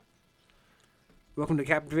Welcome to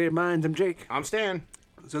Captivated Minds. I'm Jake. I'm Stan.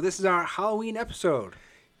 So this is our Halloween episode.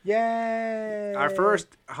 Yay! Our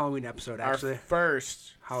first Halloween episode, actually. Our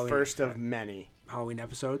first Halloween, of many. Halloween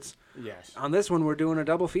episodes. Yes. On this one, we're doing a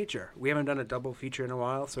double feature. We haven't done a double feature in a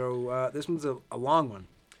while, so this one's a long one.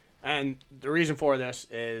 And the reason for this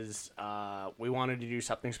is we wanted to do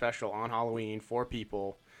something special on Halloween for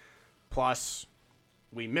people. Plus,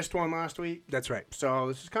 we missed one last week. That's right. So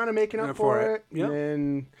this is kind of making up for it. Yep. And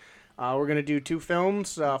then we're going to do two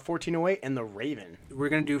films, 1408 and The Raven. We're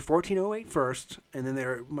going to do 1408 first, and then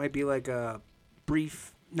there might be like a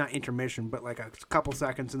brief, not intermission, but like a couple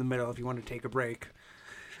seconds in the middle if you want to take a break.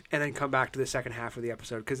 And then come back to the second half of the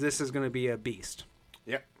episode, because this is going to be a beast.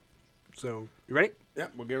 Yep. So, you ready?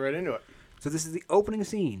 Yep, we'll get right into it. So this is the opening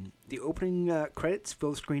scene. The opening credits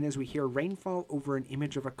fill the screen as we hear rainfall over an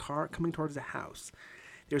image of a car coming towards a house.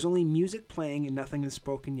 There's only music playing and nothing is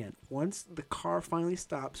spoken yet. Once the car finally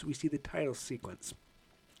stops, we see the title sequence.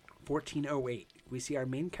 1408. We see our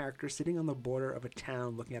main character sitting on the border of a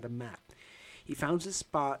town looking at a map. He finds his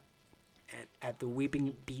spot at the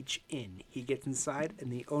Weeping Beach Inn. He gets inside and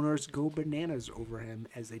the owners go bananas over him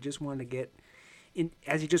as they just want to get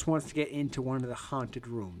he just wants to get into one of the haunted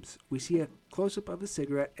rooms. We see a close-up of a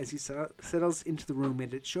cigarette as he settles into the room,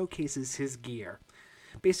 and it showcases his gear.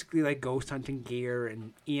 Basically like ghost hunting gear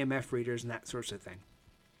and EMF readers and that sort of thing.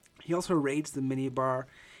 He also raids the minibar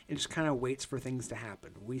and just kind of waits for things to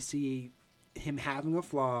happen. We see him having a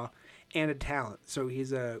flaw and a talent. So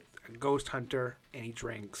he's a ghost hunter and he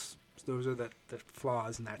drinks. So those are the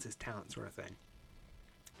flaws, and that's his talent sort of thing.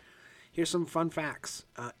 Here's some fun facts.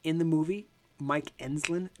 In the movie, Mike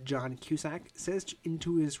Enslin, John Cusack, says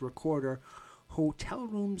into his recorder, "Hotel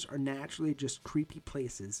rooms are naturally just creepy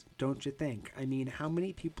places, don't you think? I mean, how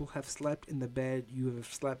many people have slept in the bed you have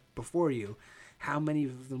slept before you? How many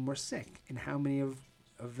of them were sick? And how many of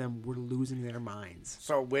them were losing their minds?"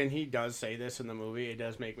 So when he does say this in the movie, it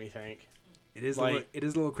does make me think. It is like, it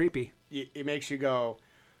is a little creepy. It makes you go,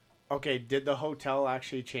 okay, did the hotel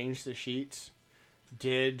actually change the sheets?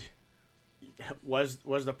 Was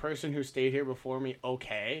the person who stayed here before me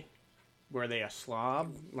okay? Were they a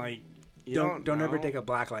slob? Like, Don't know. ever take a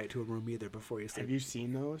black light to a room either before you sleep. Have you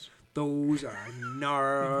seen those? Those are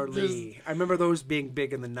gnarly. I remember those being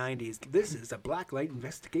big in the 90s. This is a black light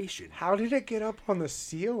investigation. How did it get up on the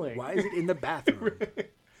ceiling? Why is it in the bathroom?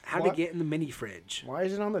 How did it get in the mini fridge? Why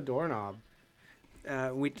is it on the doorknob?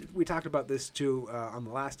 We talked about this too on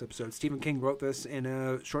the last episode. Stephen King wrote this in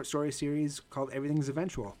a short story series called Everything's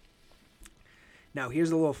Eventual. Now,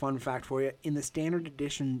 here's a little fun fact for you. In the standard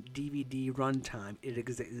edition DVD runtime, it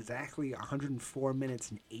is exactly 104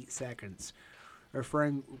 minutes and 8 seconds,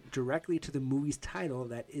 referring directly to the movie's title,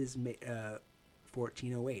 that is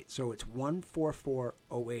 1408. So it's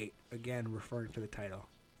 14408, again referring to the title.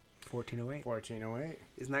 1408. 1408.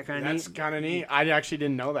 Isn't that kind of neat? That's kind of neat. I actually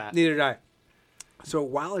didn't know that. Neither did I. So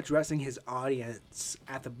while addressing his audience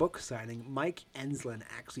at the book signing, Mike Enslin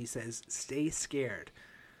actually says, "Stay scared."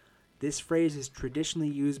 This phrase is traditionally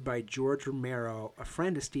used by George Romero, a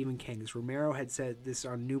friend of Stephen King's. Romero had said this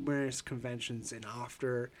on numerous conventions and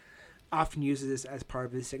often uses this as part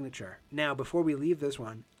of his signature. Now, before we leave this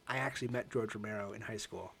one, I actually met George Romero in high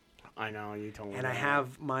school. I know, you told me. And I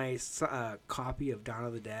have my copy of Dawn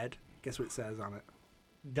of the Dead. Guess what it says on it?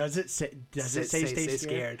 Does it say stay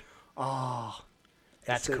scared? Oh,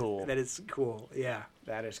 that's cool. That is cool, yeah.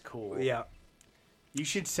 That is cool. Yeah. You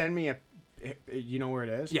should send me you know where it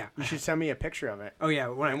is? Yeah. You should send me a picture of it. Oh, yeah.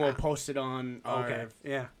 And we'll post it on our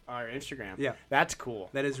Instagram. Yeah. That's cool.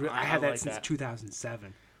 That is I had that like since that.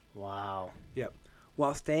 2007. Wow. Yep.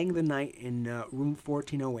 While staying the night in room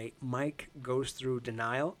 1408, Mike goes through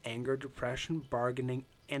denial, anger, depression, bargaining,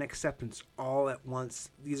 and acceptance all at once.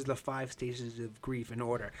 These are the 5 stages of grief in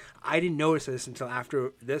order. I didn't notice this until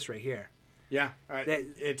after this right here. Yeah.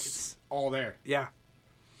 It's all there. Yeah.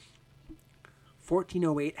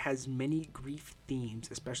 1408 has many grief themes,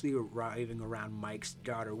 especially arriving around Mike's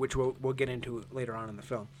daughter, which we'll get into later on in the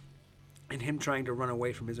film, and him trying to run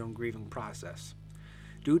away from his own grieving process.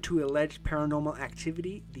 Due to alleged paranormal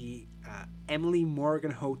activity, the Emily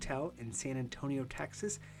Morgan Hotel in San Antonio,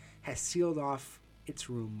 Texas, has sealed off its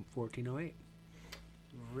room 1408.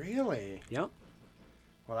 Really? Yep.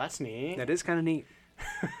 Well, that's neat. That is kind of neat.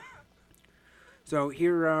 So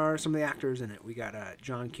here are some of the actors in it. We got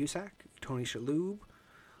John Cusack, Tony Shalhoub,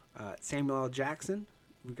 Samuel L. Jackson.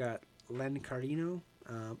 We got Len Cardino.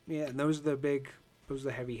 And those are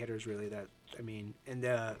the heavy hitters, really. And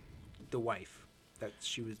the wife.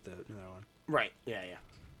 She was another one. Right. Yeah.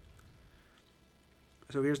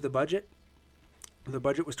 So here's the budget. The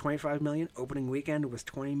budget was $25 million. Opening weekend was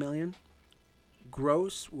 $20 million.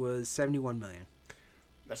 Gross was $71 million.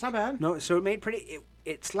 That's not bad. No, so it made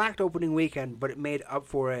it slacked opening weekend, but it made up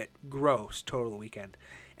for it gross total weekend.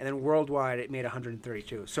 And then worldwide, it made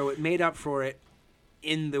 132. So it made up for it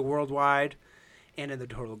in the worldwide and in the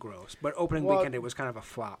total gross. But opening weekend, it was kind of a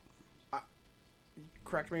flop.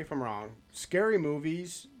 Correct me if I'm wrong. Scary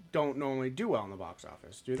movies don't normally do well in the box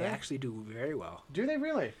office, do they? They actually do very well. Do they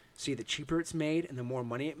really? See, the cheaper it's made and the more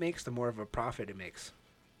money it makes, the more of a profit it makes.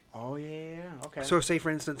 Oh, yeah. Okay. So say, for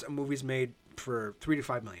instance, a movie's made for $3 to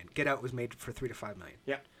 $5 million. Get Out was made for $3 to $5 million.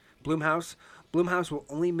 Yeah. Blumhouse will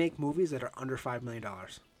only make movies that are under $5 million.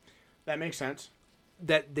 That makes sense.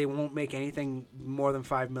 That they won't make anything more than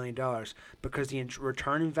 $5 million because the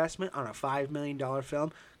return investment on a $5 million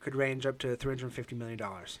film could range up to $350 million.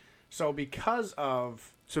 So because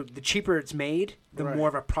of... So the cheaper it's made, the Right. more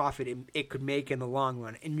of a profit it could make in the long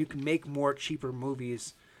run. And you can make more cheaper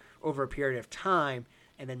movies over a period of time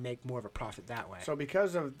and then make more of a profit that way. So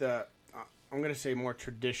because of the... I'm going to say more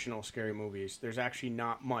traditional scary movies, there's actually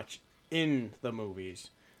not much in the movies.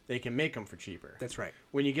 They can make them for cheaper. That's right.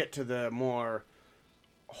 When you get to the more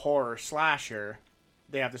horror slasher,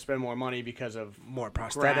 they have to spend more money because of More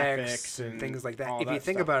prosthetics graphics and things like that. all If you that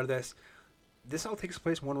think stuff. about this all takes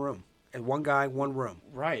place in one room. And one guy, one room.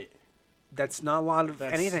 Right. That's not a lot of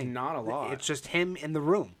That's anything. not a lot. It's just him in the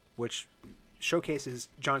room, which showcases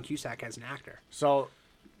John Cusack as an actor. So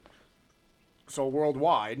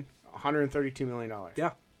worldwide, $132 million.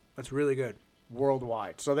 Yeah, that's really good.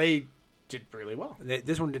 Worldwide. So they did really well.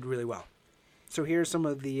 This one did really well. So here's some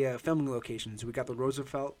of the filming locations. We got the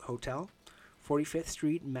Roosevelt Hotel, 45th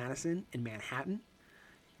Street, Madison in Manhattan,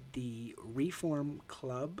 the Reform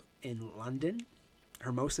Club in London,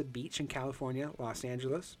 Hermosa Beach in California, Los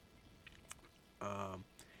Angeles,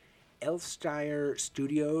 Elstire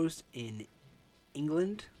Studios in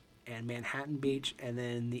England and Manhattan Beach, and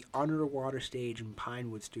then the Underwater Stage in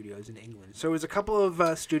Pinewood Studios in England. So it was a couple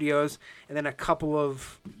of studios, and then a couple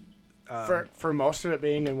of... For most of it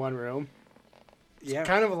being in one room, it's yeah.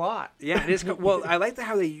 kind of a lot. Yeah, it is. Well, I like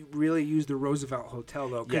how they really use the Roosevelt Hotel,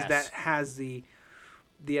 though, because Yes. that has the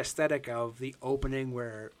aesthetic of the opening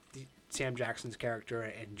where Sam Jackson's character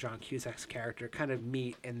and John Cusack's character kind of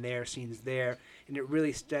meet, and their scenes there, and it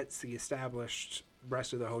really sets the established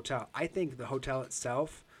rest of the hotel. I think the hotel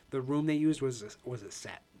itself, the room they used was a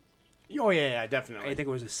set. Oh, yeah, definitely. I think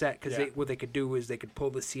it was a set because Yeah. what they could do is they could pull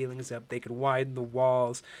the ceilings up, they could widen the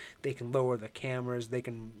walls, they can lower the cameras, they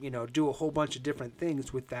can do a whole bunch of different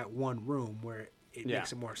things with that one room where it Yeah.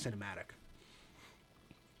 makes it more cinematic.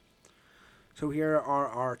 So here are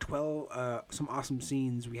our 12 some awesome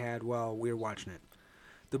scenes we had while we were watching it.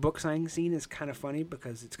 The book signing scene is kind of funny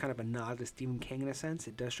because it's kind of a nod to Stephen King in a sense.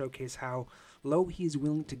 It does showcase how low he's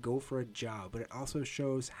willing to go for a job, but it also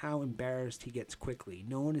shows how embarrassed he gets quickly.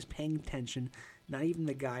 No one is paying attention. Not even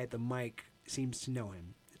the guy at the mic seems to know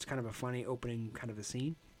him. It's kind of a funny opening kind of a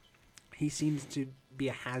scene. He seems to be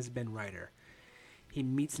a has-been writer. He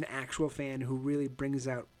meets an actual fan who really brings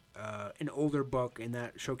out an older book, and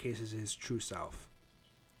that showcases his true self.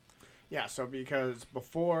 Yeah, so because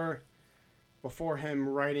before him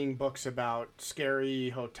writing books about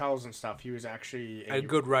scary hotels and stuff, he was actually A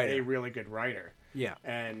good writer. a really good writer. Yeah.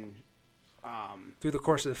 And Through the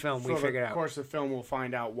course of the film, we figured the out course of the film, we'll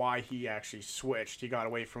find out why he actually switched. He got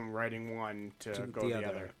away from writing one to go the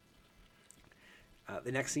other.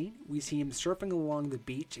 The next scene, we see him surfing along the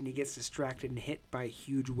beach, and he gets distracted and hit by a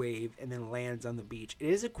huge wave and then lands on the beach. It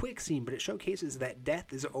is a quick scene, but it showcases that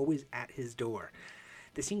death is always at his door.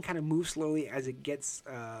 The scene kind of moves slowly as it gets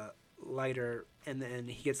lighter, and then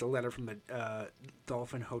he gets a letter from the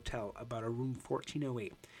Dolphin Hotel about a room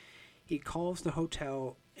 1408. He calls the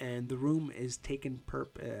hotel, and the room is taken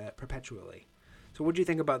perpetually. So what do you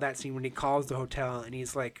think about that scene when he calls the hotel and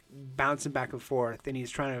he's like bouncing back and forth and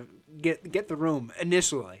he's trying to get the room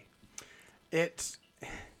initially?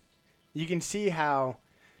 You can see how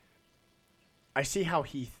I see how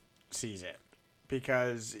he sees it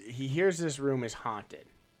because he hears this room is haunted.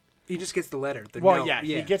 He just gets the letter.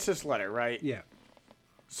 He gets this letter, right? Yeah.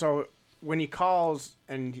 So when he calls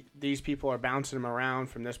and these people are bouncing him around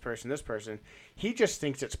from this person, he just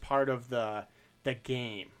thinks it's part of the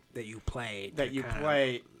game. That you play.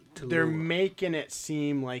 They're making it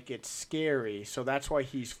seem like it's scary, so that's why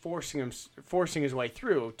he's forcing his way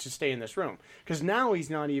through to stay in this room. Because now he's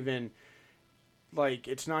not even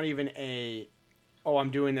it's not even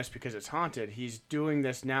I'm doing this because it's haunted. He's doing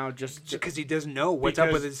this now just because he doesn't know what's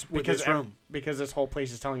up with his room. Because this whole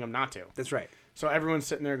place is telling him not to. That's right. So everyone's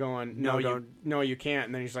sitting there going, No, you can't.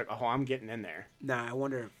 And then he's like, oh, I'm getting in there. Nah, I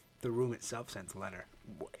wonder if the room itself sent the letter.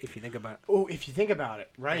 If you think about it. Oh, if you think about it,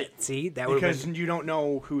 right. See, that would because you don't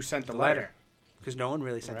know who sent the letter. Because no one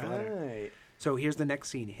really sent the letter. Right. So here's the next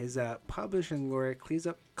scene. His publishing lawyer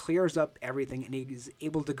clears up everything, and he's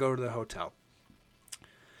able to go to the hotel.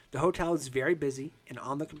 The hotel is very busy, and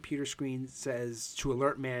on the computer screen says to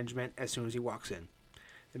alert management as soon as he walks in.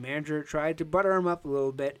 The manager tried to butter him up a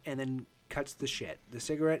little bit and then cuts the shit. The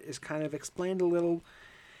cigarette is kind of explained a little,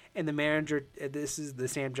 and the manager, this is the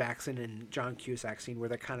Sam Jackson and John Cusack scene where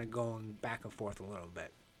they're kind of going back and forth a little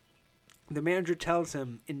bit. The manager tells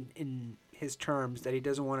him in his terms that he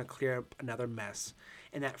doesn't want to clear up another mess,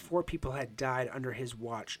 and that 4 people had died under his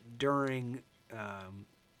watch during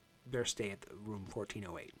their stay at the room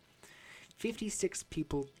 1408. 56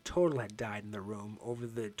 people total had died in the room over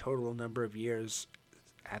the total number of years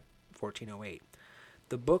at 1408.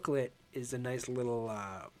 The booklet is a nice little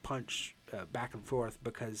punch back and forth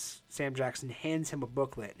because Sam Jackson hands him a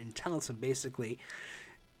booklet and tells him basically,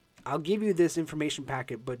 I'll give you this information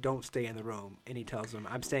packet, but don't stay in the room. And he tells him,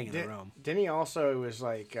 I'm staying in the room. Didn't he also, it was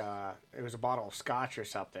like, it was a bottle of scotch or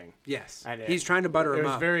something. Yes. He's trying to butter him up. It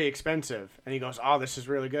was very expensive. And he goes, oh, this is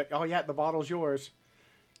really good. Oh, yeah, the bottle's yours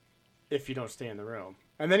if you don't stay in the room.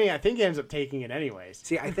 And then I think he ends up taking it anyways.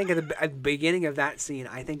 See, I think at the beginning of that scene,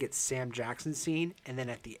 I think it's Sam Jackson's scene, and then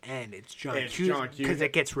at the end, it's John Cusack, because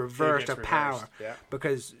it gets reversed of power. Yeah.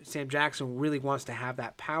 Because Sam Jackson really wants to have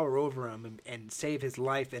that power over him and save his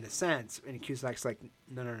life in a sense, and Cusack's like,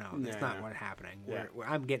 no, that's not what's happening. Yeah.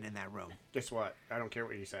 I'm getting in that room. Guess what? I don't care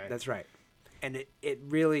what you say. That's right. And it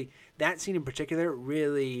really, that scene in particular,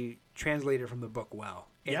 really translated from the book well.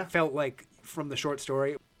 It felt like from the short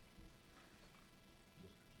story.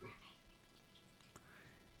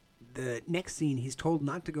 The next scene, he's told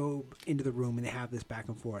not to go into the room, and they have this back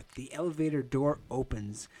and forth. The elevator door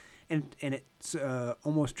opens, and it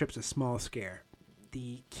almost trips a small scare.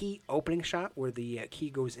 The key opening shot, where the key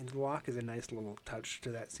goes into the lock, is a nice little touch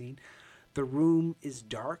to that scene. The room is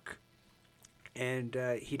dark, and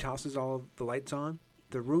he tosses all of the lights on.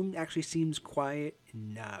 The room actually seems quiet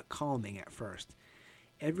and calming at first.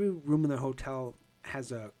 Every room in the hotel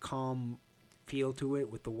has a calm feel to it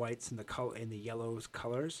with the whites and the yellows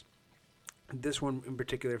colors. This one in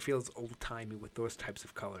particular feels old-timey with those types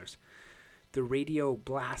of colors. The radio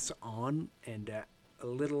blasts on, and a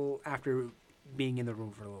little after being in the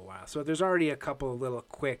room for a little while. So there's already a couple of little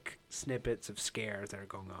quick snippets of scares that are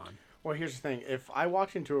going on. Well, here's the thing. If I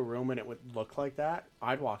walked into a room and it would look like that,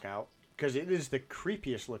 I'd walk out. Because it is the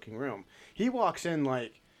creepiest looking room. He walks in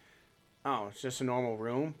like, oh, it's just a normal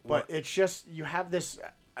room. But it's just, you have this...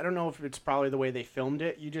 I don't know if it's probably the way they filmed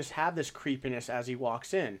it. You just have this creepiness as he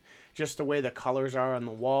walks in. Just the way the colors are on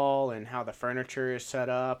the wall and how the furniture is set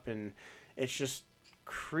up. And it's just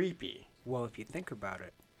creepy. Well, if you think about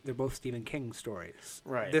it, they're both Stephen King stories.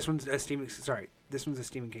 Right. This one's a Stephen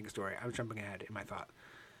King story. I was jumping ahead in my thought.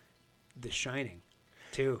 The Shining,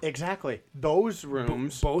 too. Exactly. Those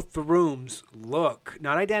rooms. Both the rooms look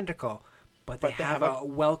not identical, but they have a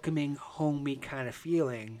welcoming, homey kind of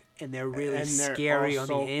feeling, and they're really scary on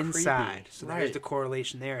the inside. Creepy. So there's the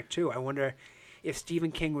correlation there, too. I wonder if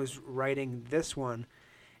Stephen King was writing this one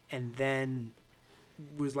and then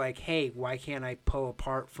was like, hey, why can't I pull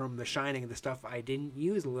apart from The Shining the stuff I didn't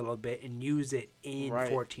use a little bit and use it in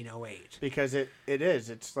 1408? Because it is.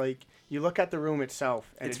 It's like, you look at the room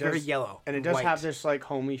itself, and it's very yellow. And it does have this like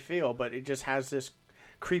homey feel, but it just has this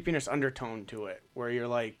creepiness undertone to it where you're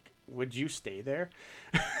like, would you stay there?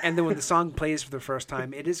 And then when the song plays for the first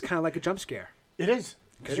time, it is kind of like a jump scare. It is.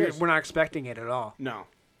 Because we're not expecting it at all. No.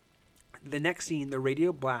 The next scene, the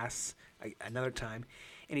radio blasts another time,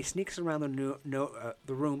 and he sneaks around the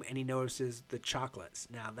room, and he notices the chocolates.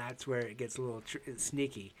 Now, that's where it gets a little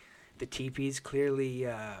sneaky. The teepee's clearly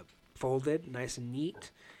folded, nice and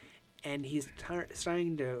neat, and he's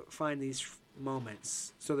starting to find these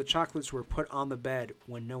moments. So the chocolates were put on the bed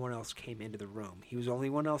when no one else came into the room. He was the only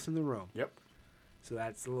one else in the room. Yep. So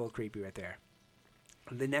that's a little creepy right there.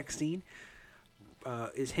 The next scene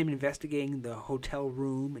is him investigating the hotel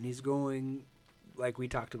room, and he's going, like we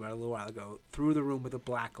talked about a little while ago, through the room with a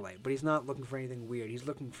black light. But he's not looking for anything weird. He's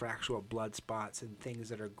looking for actual blood spots and things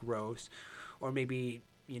that are gross. Or maybe,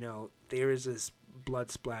 there is this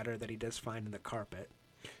blood splatter that he does find in the carpet.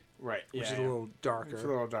 Right. Which is a little darker. It's a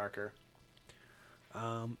little darker.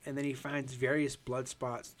 And then he finds various blood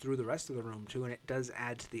spots through the rest of the room, too, and it does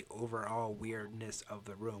add to the overall weirdness of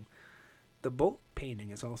the room. The bolt painting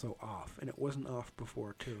is also off, and it wasn't off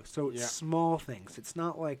before, too. So it's small things. It's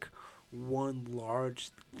not like one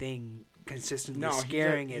large thing consistently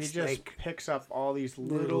scaring. He just picks up all these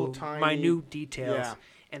little tiny... minute details,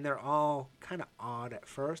 and they're all kind of odd at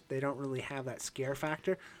first. They don't really have that scare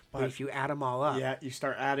factor, but if you add them all up... Yeah, you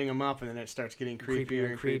start adding them up, and then it starts getting creepier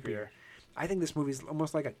and creepier. I think this movie is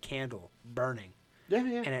almost like a candle burning. Yeah,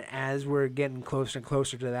 yeah. And as we're getting closer and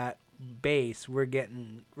closer to that base, we're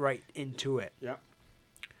getting right into it. Yeah.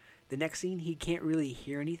 The next scene, he can't really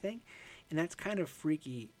hear anything, and that's kind of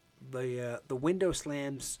freaky. The window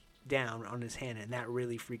slams down on his hand, and that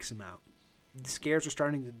really freaks him out. The scares are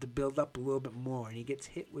starting to build up a little bit more, and he gets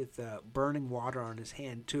hit with burning water on his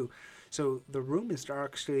hand too. So the room is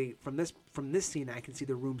actually from this scene, I can see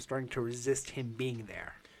the room starting to resist him being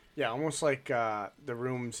there. Yeah, almost like the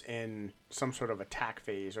room's in some sort of attack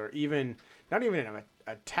phase, or even not even an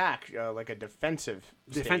attack, like a defense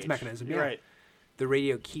mechanism. Yeah. Right. The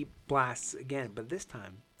radio keep blasts again, but this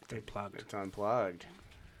time it's unplugged. It's unplugged.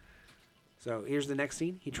 So here's the next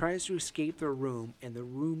scene. He tries to escape the room, and the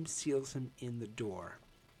room seals him in the door.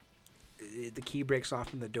 The key breaks off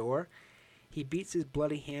from the door. He beats his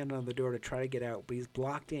bloody hand on the door to try to get out, but he's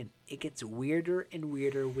blocked in. It gets weirder and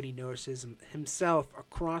weirder when he notices himself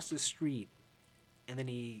across the street, and then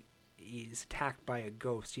he's attacked by a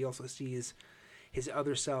ghost. He also sees his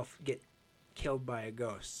other self get killed by a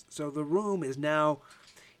ghost. So the room is now,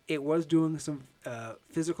 it was doing some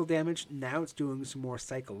physical damage. Now it's doing some more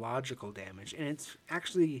psychological damage, and it's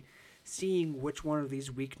actually seeing which one of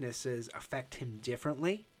these weaknesses affect him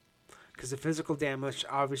differently. Because the physical damage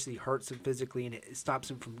obviously hurts him physically and it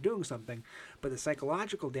stops him from doing something, but the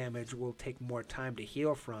psychological damage will take more time to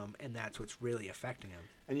heal from, and that's what's really affecting him.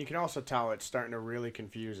 And you can also tell it's starting to really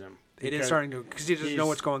confuse him. It is starting to, because he doesn't know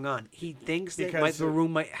what's going on. He thinks that the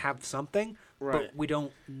room might have something, right, but we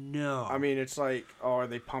don't know. I mean, it's like, oh, are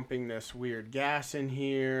they pumping this weird gas in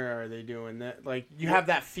here? Are they doing that? Like, you have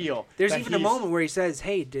that feel. There's even a moment where he says,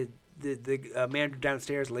 hey, did the man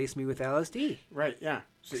downstairs lace me with LSD? Right, yeah.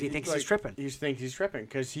 So he thinks he's tripping. He thinks he's tripping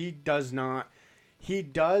because he does not. He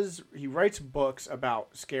writes books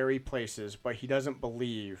about scary places, but he doesn't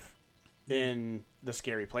believe in the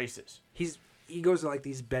scary places. He goes to like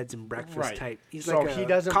these beds and breakfast type. He's so like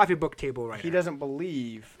a coffee book table writer. He doesn't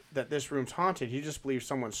believe that this room's haunted. He just believes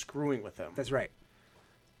someone's screwing with him. That's right.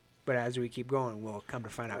 But as we keep going, we'll come to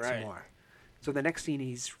find out some more. So the next scene,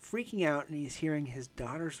 he's freaking out and he's hearing his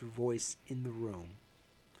daughter's voice in the room.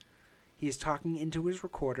 He is talking into his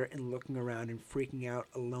recorder and looking around and freaking out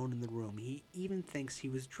alone in the room. He even thinks he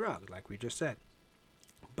was drugged, like we just said.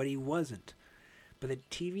 But he wasn't. But the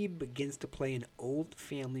TV begins to play an old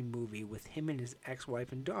family movie with him and his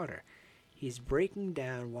ex-wife and daughter. He's breaking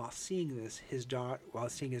down while seeing his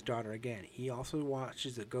daughter again. He also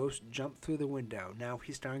watches a ghost jump through the window. Now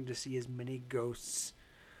he's starting to see as many ghosts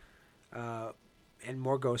and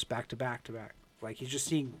more ghosts back to back to back. Like, he's just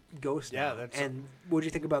seeing ghosts now. And what do you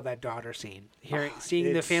think about that daughter scene?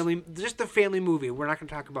 Seeing the family, just the family movie. We're not going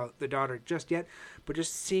to talk about the daughter just yet, but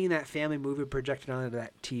just seeing that family movie projected onto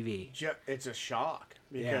that TV. It's a shock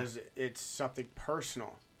because it's something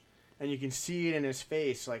personal. And you can see it in his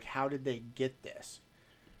face. Like, how did they get this?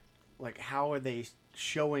 Like, how are they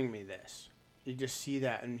showing me this? You just see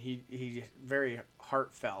that, and he's very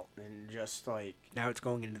heartfelt and just like... Now it's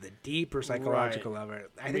going into the deeper psychological level.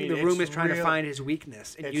 I think the room is trying to find his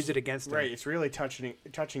weakness and use it against him. Right, it's really touching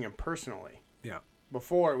him personally. Yeah.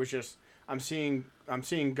 Before, it was just, I'm seeing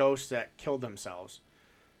ghosts that killed themselves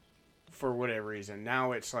for whatever reason.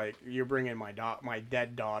 Now it's like, you're bringing my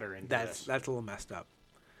dead daughter into this. That's a little messed up.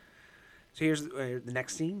 So here's the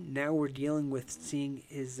next scene. Now we're dealing with seeing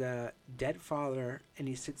his dead father, and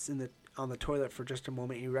he sits on the toilet for just a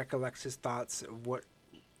moment. He recollects his thoughts of what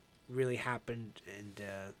really happened and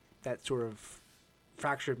that sort of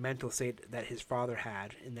fractured mental state that his father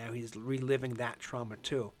had, and now he's reliving that trauma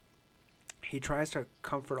too. He tries to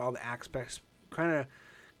comfort all the aspects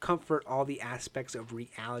of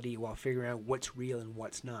reality while figuring out what's real and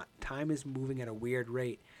what's not. Time is moving at a weird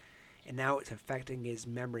rate, and now it's affecting his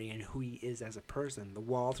memory and who he is as a person. The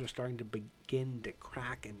walls are starting to begin to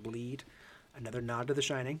crack and bleed. Another nod to The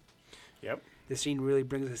Shining. Yep. This scene really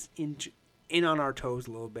brings us in on our toes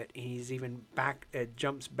a little bit, and he's even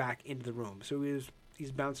jumps back into the room. So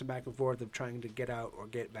he's bouncing back and forth of trying to get out or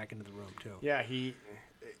get back into the room too. Yeah,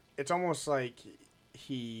 it's almost like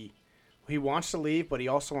he wants to leave, but he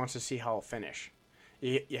also wants to see how it'll finish.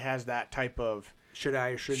 He has that type of should I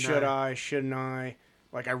or shouldn't I?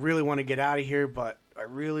 Like, I really want to get out of here, but I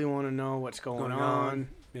really want to know what's going on.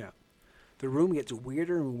 Yeah. The room gets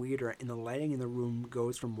weirder and weirder, and the lighting in the room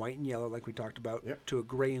goes from white and yellow, like we talked about, to a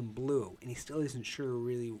gray and blue. And he still isn't sure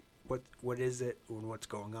really what is it or what's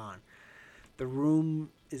going on. The room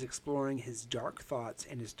is exploring his dark thoughts,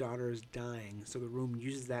 and his daughter is dying, so the room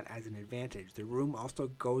uses that as an advantage. The room also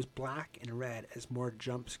goes black and red as more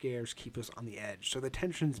jump scares keep us on the edge. So the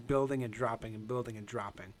tension's building and dropping and building and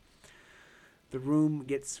dropping. The room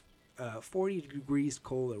gets 40 degrees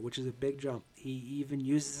colder, which is a big jump. He even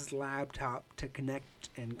uses his laptop to connect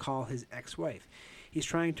and call his ex-wife. He's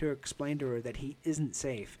trying to explain to her that he isn't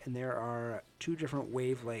safe, and there are 2 different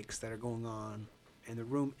wavelengths that are going on, and the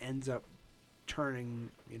room ends up turning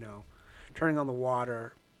on the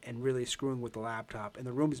water and really screwing with the laptop, and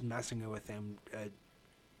the room is messing with him.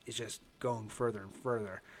 It's just going further and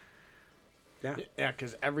further. Yeah. Yeah,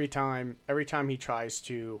 because every time he tries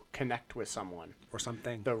to connect with someone or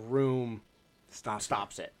something, the room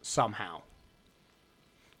stops it somehow.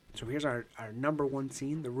 So here's our number 1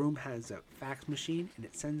 scene. The room has a fax machine, and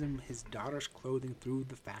it sends him his daughter's clothing through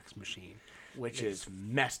the fax machine. Which is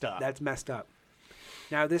messed up. That's messed up.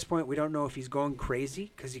 Now, at this point, we don't know if he's going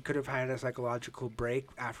crazy, because he could have had a psychological break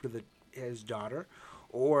after his daughter,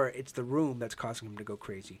 or it's the room that's causing him to go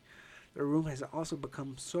crazy. The room has also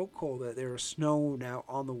become so cold that there is snow now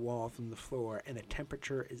on the walls and the floor, and the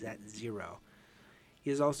temperature is at 0.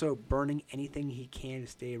 He is also burning anything he can to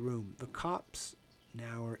stay in room. The cops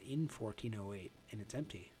now are in 1408, and it's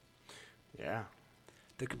empty. Yeah.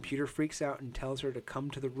 The computer freaks out and tells her to come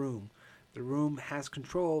to the room. The room has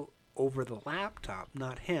control over the laptop,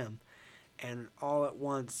 not him, and all at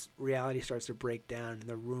once, reality starts to break down, and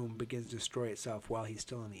the room begins to destroy itself while he's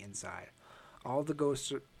still on the inside. All the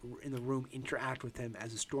ghosts in the room interact with him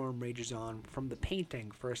as the storm rages on. From the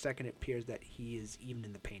painting, for a second it appears that he is even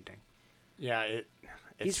in the painting. Yeah,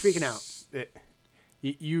 he's freaking out.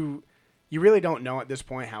 You really don't know at this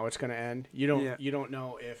point how it's going to end. You don't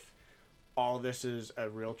know if all this is a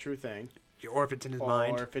real true thing, or if it's in his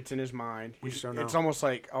mind. Or if it's in his mind. We just don't know. It's almost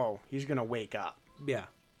like, oh, he's going to wake up. Yeah,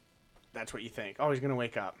 that's what you think. Oh, he's going to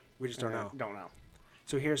wake up. We just don't know. Don't know.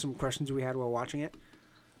 So here's some questions we had while watching it.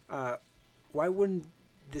 Why wouldn't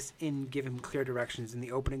this inn give him clear directions in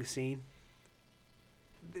the opening scene?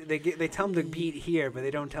 They tell him to beat here, but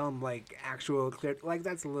they don't tell him like actual clear. Like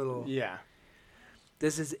that's a little. Yeah.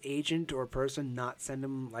 Does his agent or person not send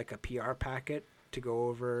him like a PR packet to go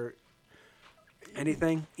over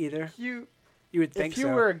anything either? You would think if you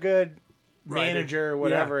so. were a good manager or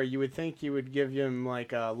whatever, you would think you would give him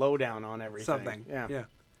like a lowdown on everything. Something. Yeah.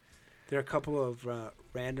 There are a couple of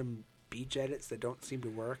random beach edits that don't seem to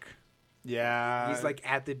work. Yeah. He's like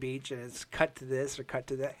at the beach and it's cut to this or cut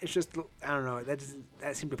to that. It's just, I don't know.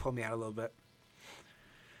 That seemed to pull me out a little bit.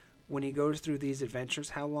 When he goes through these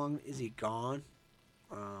adventures, how long is he gone?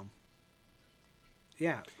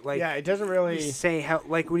 It doesn't really say how.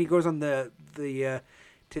 Like when he goes on the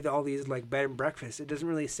all these like bed and breakfast, it doesn't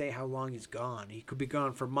really say how long he's gone. He could be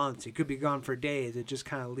gone for months. He could be gone for days. It just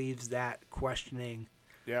kind of leaves that questioning.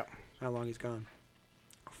 Yeah. How long he's gone.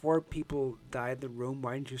 4 people died in the room.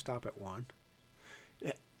 Why didn't you stop at 1?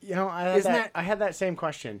 You know, I had that same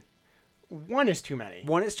question. 1 is too many.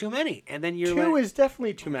 1 is too many, and then you're 2 is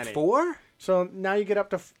definitely too many. 4? So now you get up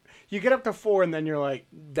to 4, and then you're like,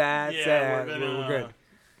 that's we're good.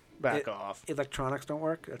 Back off. Electronics don't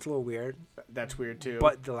work. That's a little weird. That's weird too.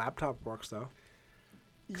 But the laptop works though.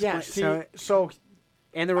 Yeah.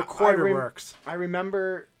 And the recorder works. I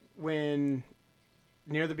remember when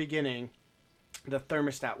near the beginning, the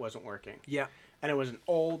thermostat wasn't working. Yeah. And it was an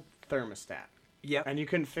old thermostat. Yeah. And you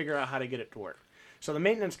couldn't figure out how to get it to work. So the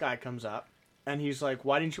maintenance guy comes up, and he's like,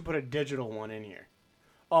 why didn't you put a digital one in here?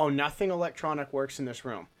 Oh, nothing electronic works in this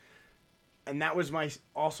room. And that was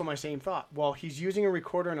also my same thought. Well, he's using a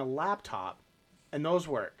recorder and a laptop, and those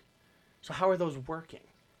work. So how are those working?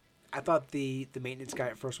 I thought the maintenance guy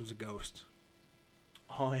at first was a ghost.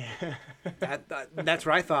 Oh, yeah. That's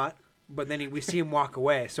what I thought. But then we see him walk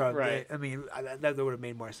away. So, right. I mean, that would have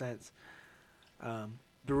made more sense. The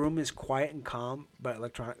room is quiet and calm, but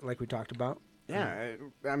electronic, like we talked about. Yeah,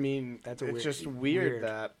 I mean, it's just weird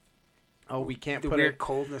that, we can't put the weird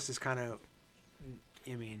coldness is kind of,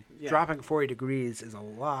 dropping 40 degrees is a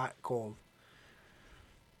lot cold.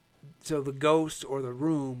 So the ghost or the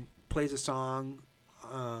room plays a song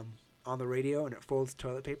on the radio and it folds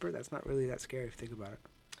toilet paper. That's not really that scary if you think about it.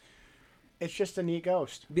 It's just a neat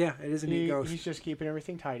ghost. Yeah, it is a neat ghost. He's just keeping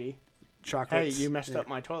everything tidy. Chocolates. Hey, you messed up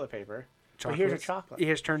my toilet paper. Chocolates. But here's a chocolate.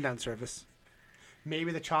 Here's turn down service.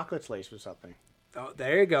 Maybe the chocolate's laced with something. Oh,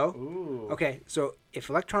 there you go. Ooh. Okay, so if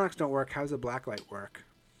electronics don't work, how does the blacklight work?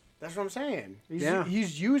 That's what I'm saying.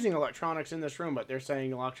 He's using electronics in this room, but they're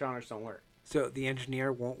saying electronics don't work. So the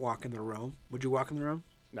engineer won't walk in the room. Would you walk in the room?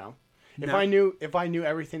 No. No. If I knew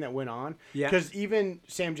everything that went on, because even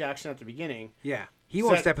Sam Jackson at the beginning, he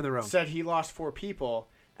won't step in the room. Said he lost 4 people,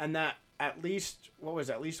 and that at least 1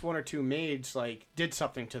 or 2 maids did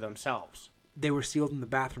something to themselves. They were sealed in the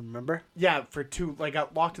bathroom, remember? Yeah, for 2,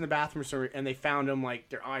 got locked in the bathroom, and they found them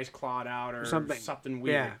their eyes clawed out or something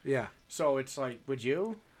weird. Yeah. So it's would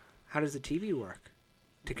you? How does the TV work?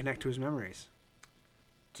 to connect to his memories?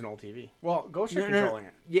 It's an old TV. Well, ghosts are controlling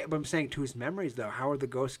it. Yeah, but I'm saying to his memories, though. How are the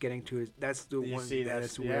ghosts getting to his... That's the one.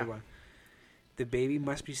 That's the weird one. The baby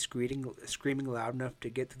must be screaming loud enough to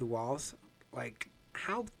get through the walls. Like,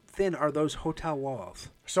 how thin are those hotel walls?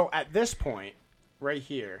 So at this point, right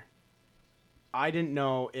here, I didn't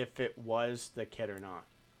know if it was the kid or not.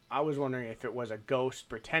 I was wondering if it was a ghost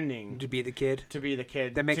pretending to be the kid.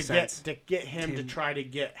 That makes sense. To get him to try to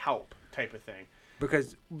get help, type of thing.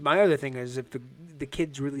 Because my other thing is, if the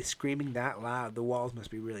kid's really screaming that loud, the walls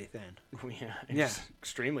must be really thin. Yeah,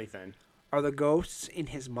 extremely thin. Are the ghosts in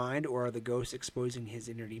his mind, or are the ghosts exposing his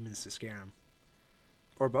inner demons to scare him?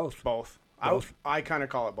 Or both? Both. I kind of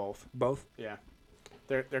call it both. Both? Yeah.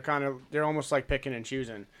 They're almost like picking and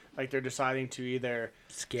choosing. Like they're deciding to either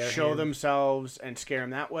show themselves and scare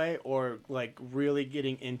him that way, or like really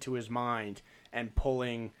getting into his mind and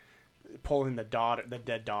pulling the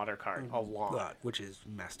dead daughter card a lot, which is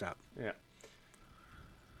messed up. Yeah.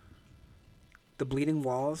 The bleeding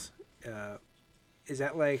walls, is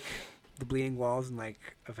that like the bleeding walls in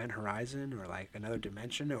like Event Horizon or like another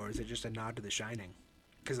dimension, or is it just a nod to The Shining?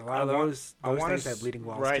 Because a lot of those things have bleeding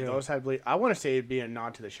walls, right? Too. Those had I want to say it'd be a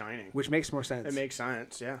nod to The Shining, which makes more sense. It makes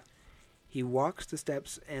sense, yeah. He walks the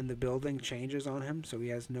steps, and the building changes on him, so he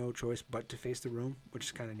has no choice but to face the room, which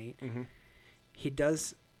is kind of neat. Mm-hmm. He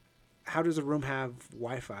does. How does a room have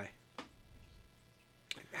Wi-Fi?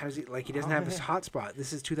 How does he he doesn't have his hotspot?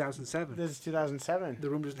 This is 2007. This is 2007. The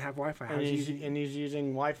room doesn't have Wi-Fi. And he's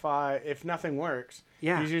using Wi-Fi. If nothing works,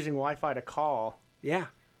 yeah, he's using Wi-Fi to call. Yeah.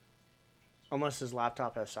 Unless his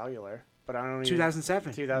laptop has cellular, but I don't.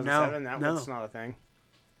 2007. 2007. No, that's not a thing.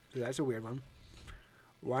 That's a weird one.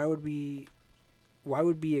 Why would be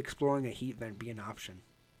exploring a heat vent be an option?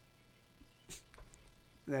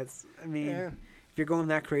 That's. I mean, if you're going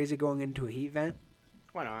that crazy going into a heat vent,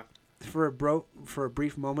 why not? For a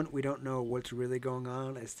brief moment, we don't know what's really going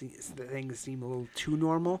on. The things seem a little too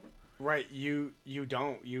normal. Right, you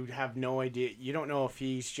don't. You have no idea. You don't know if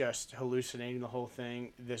he's just hallucinating the whole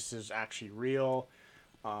thing. This is actually real.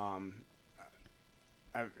 You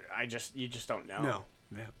just don't know. No.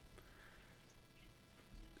 Yeah.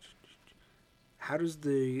 How does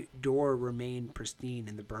the door remain pristine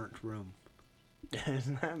in the burnt room?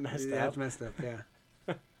 Isn't that messed up? That's messed up, yeah.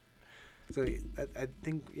 So I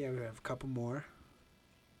think, we have a couple more.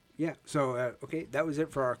 Yeah, so, okay, that was it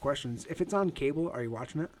for our questions. If it's on cable, are you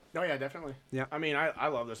watching it? Oh, yeah, definitely. Yeah. I mean, I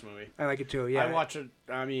love this movie. I like it, too, yeah. I watch it,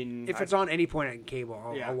 I mean... If it's on any point on cable,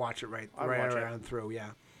 I'll watch it right around through,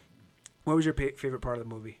 yeah. What was your favorite part of the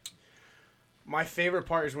movie? My favorite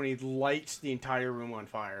part is when he lights the entire room on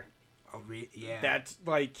fire. Oh, yeah. That's,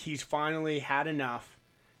 he's finally had enough,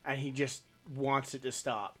 and he just wants it to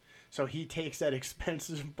stop. So he takes that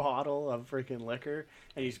expensive bottle of freaking liquor,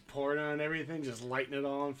 and he's pouring it on everything, just lighting it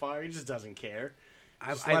all on fire. He just doesn't care.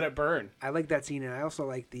 Just let it burn. I like that scene, and I also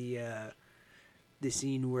like the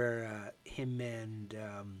scene where him and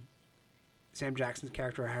Sam Jackson's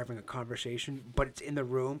character are having a conversation, but it's in the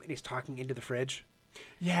room, and he's talking into the fridge.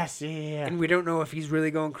 Yes, yeah. And we don't know if he's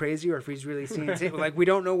really going crazy or if he's really seeing it. We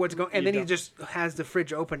don't know what's going on. And then he just has the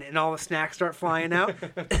fridge open, and all the snacks start flying out.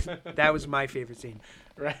 That was my favorite scene.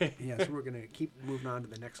 Right. Yeah, so we're going to keep moving on to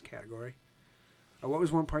the next category. What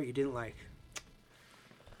was one part you didn't like?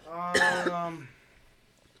 God.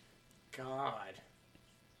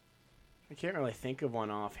 I can't really think of one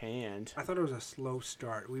offhand. I thought it was a slow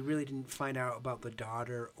start. We really didn't find out about the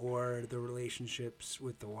daughter or the relationships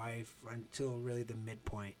with the wife until really the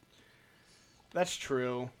midpoint. That's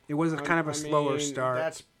true. It was kind of a slower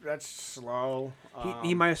start. That's slow.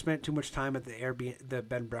 He might have spent too much time at the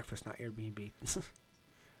bed and breakfast, not Airbnb.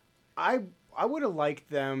 I would have liked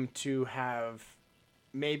them to have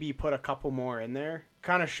maybe put a couple more in there.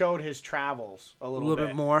 Kind of showed his travels a little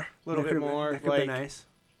bit more. A little bit more. That could be nice.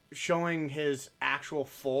 Showing his actual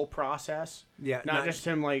full process. Yeah. Not just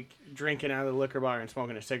him drinking out of the liquor bar and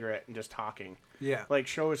smoking a cigarette and just talking. Yeah.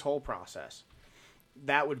 Show his whole process.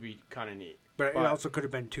 That would be kind of neat. But it also could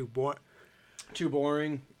have been too boring. Too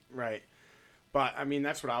boring, right. But, I mean,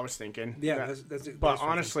 that's what I was thinking. Yeah, but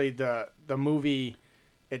honestly, the movie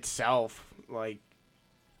itself, I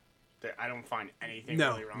don't find anything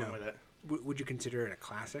really wrong with it. Would you consider it a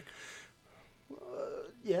classic?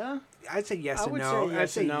 Yeah. I'd say yes and no. I would say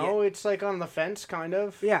yes and no. It's on the fence, kind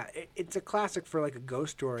of. Yeah, it's a classic for a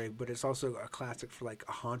ghost story, but it's also a classic for a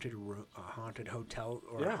haunted room, a haunted hotel,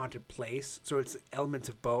 or a haunted place. So it's elements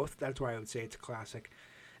of both. That's why I would say it's a classic.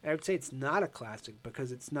 And I would say it's not a classic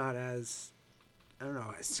because it's not as, I don't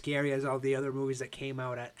know, as scary as all the other movies that came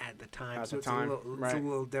out at the time. It's a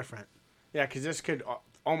little different. Yeah, because this could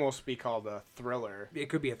almost be called a thriller. It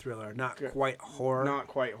could be a thriller, not quite horror. Not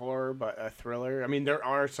quite horror, but a thriller. I mean, there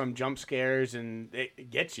are some jump scares, and it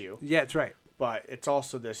gets you. Yeah, that's right. But it's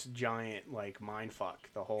also this giant, like, mind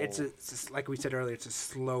fuck. The whole... It's like we said earlier, it's a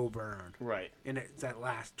slow burn. Right. And it's that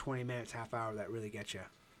last 20 minutes, half hour that really gets you.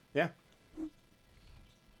 Yeah.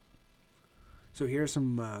 So here's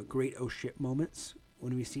some great oh shit moments.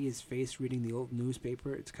 When we see his face reading the old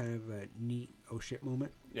newspaper, it's kind of a neat oh shit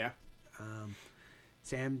moment. Yeah.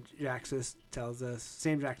 Sam Jackson tells us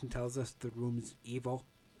the room's evil.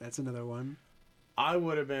 That's another one. It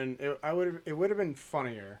would have been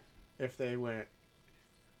funnier if they went,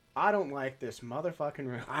 I don't like this motherfucking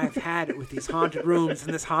room. I've had it with these haunted rooms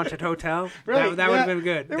in this haunted hotel. Right. That would have been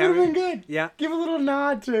good. That would have been good. Yeah. Give a little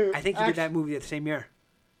nod to... I think he did that movie the same year.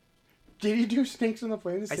 Did he do Snakes on the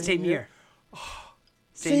Plane the same year?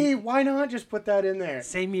 See, why not just put that in there?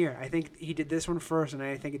 Same year. I think he did this one first, and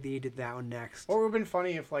I think he did that one next. Or it would have been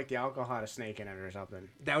funny if, like, the alcohol had a snake in it or something.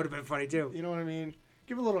 That would have been funny, too. You know what I mean?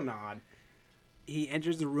 Give a little nod. He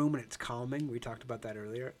enters the room, and it's calming. We talked about that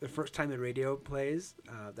earlier. The first time the radio plays,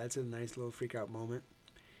 that's a nice little freak-out moment.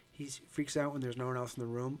 He freaks out when there's no one else in the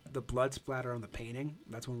room. The blood splatter on the painting.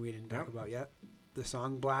 That's one we didn't talk about yet. The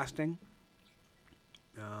song blasting.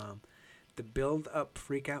 The build-up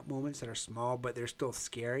freak-out moments that are small, but they're still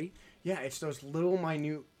scary. Yeah, it's those little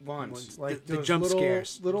minute ones. Like the jump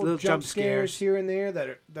scares. Little jump scares here and there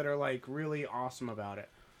that are like really awesome about it.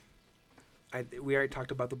 We already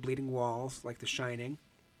talked about the bleeding walls, like The Shining.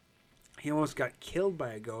 He almost got killed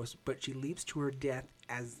by a ghost, but she leaps to her death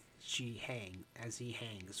as he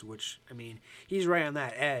hangs, which, I mean, he's right on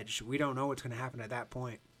that edge. We don't know what's going to happen at that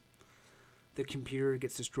point. The computer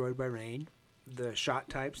gets destroyed by rain. The shot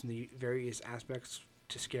types and the various aspects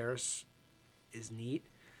to scare us is neat.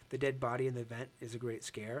 The dead body in the vent is a great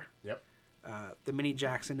scare. Yep. The mini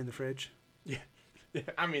Jackson in the fridge. Yeah.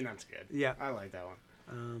 I mean, that's good. Yeah. I like that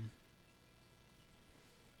one.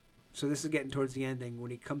 So this is getting towards the ending.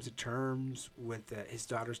 When he comes to terms with his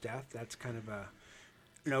daughter's death, that's kind of a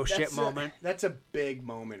shit moment. That's a big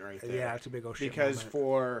moment right there. Yeah, it's a big shit moment.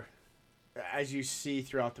 Because as you see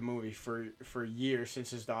throughout the movie, for years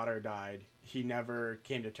since his daughter died, he never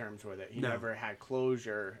came to terms with it. He never had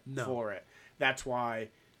closure for it. That's why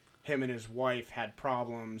him and his wife had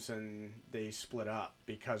problems and they split up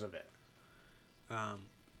because of it.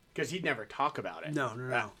 Because he'd never talk about it.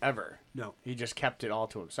 No. Ever. No. He just kept it all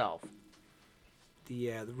to himself.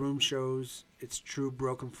 The room shows its true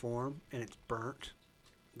broken form, and it's burnt,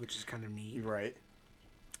 which is kind of neat. Right.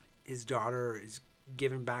 His daughter is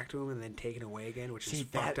given back to him and then taken away again, which is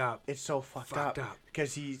fucked up. It's so fucked up.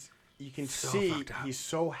 Because you can see he's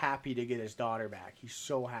so happy to get his daughter back. He's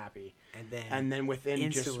so happy. And then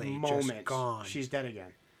within just moments, she's dead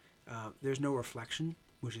again. There's no reflection,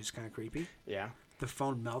 which is kind of creepy. Yeah. The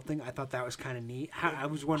phone melting, I thought that was kind of neat. I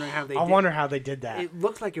was wondering how they did that. It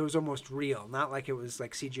looked like it was almost real, not like it was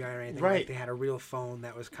like CGI or anything. Right. Like they had a real phone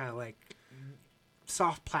that was kind of like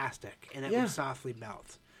soft plastic, and it would softly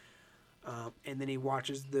melt. And then he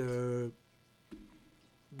watches the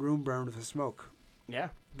room burn with the smoke. Yeah.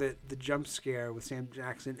 The jump scare with Sam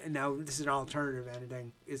Jackson, and now this is an alternative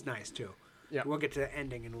ending, is nice too. Yeah. We'll get to the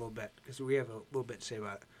ending in a little bit because we have a little bit to say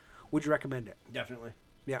about it. Would you recommend it? Definitely.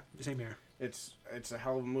 Yeah, same here. It's a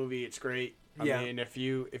hell of a movie. It's great. I mean, if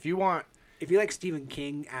you like Stephen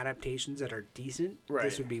King adaptations that are decent,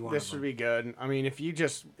 this would be one. This would be good. I mean, if you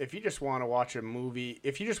just want to watch a movie,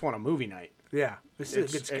 if you just want a movie night, this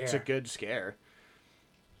is a good scare. It's a good scare.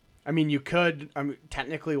 I mean, you could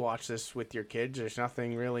technically watch this with your kids. There's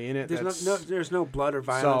nothing really in it. There's no blood or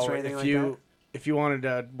violence or anything like that. If you wanted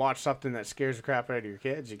to watch something that scares the crap out of your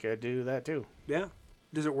kids, you could do that too. Yeah.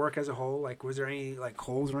 Does it work as a whole? Like, was there any like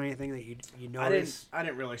holes or anything that you noticed? I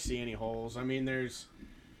didn't really see any holes. I mean, there's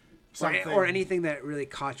something or anything that really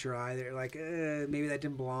caught your eye. That like, maybe that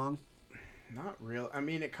didn't belong. Not real. I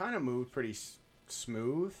mean, it kind of moved pretty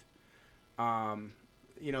smooth.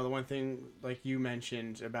 The one thing like you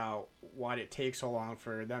mentioned about why it takes so long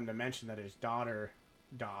for them to mention that his daughter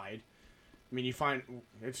died. I mean, you find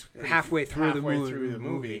it's halfway through the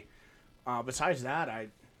movie. Besides that, I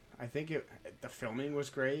think the filming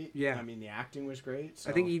was great. Yeah. I mean, the acting was great.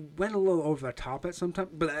 So. I think he went a little over the top at some time,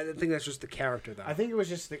 but I think that's just the character, though. I think it was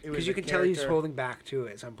just because you can tell he's holding back too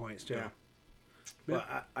at some points too. Yeah.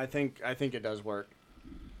 But I think it does work.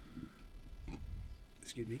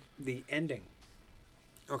 Excuse me. The ending.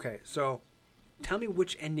 Okay, so tell me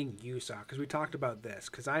which ending you saw, because we talked about this.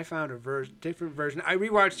 Because I found a different version. I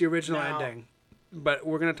rewatched the original ending. But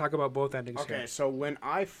we're gonna talk about both endings. Okay, here. so when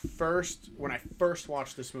I first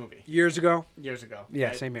watched this movie years ago,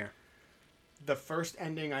 yeah, same here. The first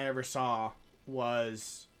ending I ever saw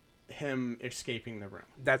was him escaping the room.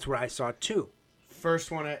 That's what I saw too. First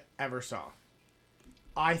one I ever saw.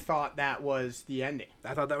 I thought that was the ending.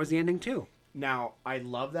 I thought that was the ending too. Now, I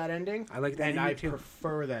love that ending. I like that ending too. And I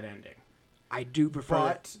prefer that ending. I do prefer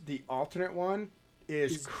But the alternate one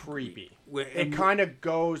is creepy. It And kind of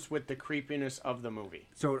goes with the creepiness of the movie.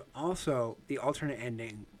 so also, the alternate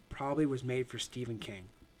ending probably was made for Stephen King.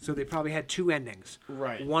 So they probably had two endings.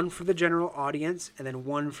 Right. One for the general audience and then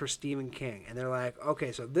one for Stephen King. And they're like,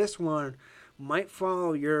 okay, so this one might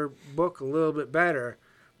follow your book a little bit better,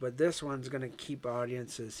 but this one's going to keep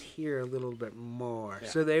audiences here a little bit more. Yeah.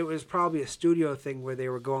 So it was probably a studio thing where they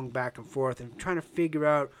were going back and forth and trying to figure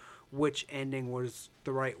out which ending was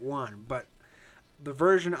the right one. But the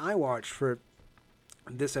version I watched for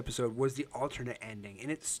this episode was the alternate ending, and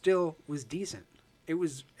it still was decent.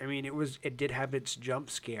 It did have its jump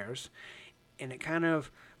scares, and it kind of,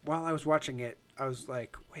 while I was watching it, I was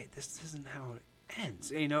like, wait, this isn't how it ends,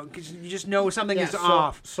 because you just know something is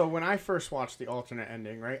off. So when I first watched the alternate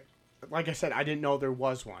ending, right, like I said, I didn't know there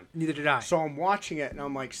was one. Neither did I. So I'm watching it, and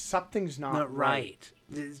I'm like, something's not right.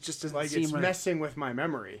 It just doesn't Like, seem it's right. messing with my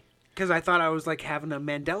memory. Because I thought I was like having a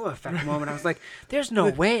Mandela effect moment. I was like, there's no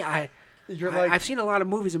way I've seen a lot of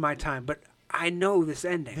movies in my time, but I know this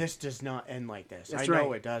ending. This does not end like this. That's I know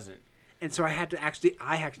right. it doesn't. And so I had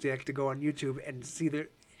to go on YouTube and see the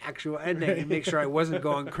actual ending and make sure I wasn't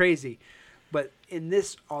going crazy. But in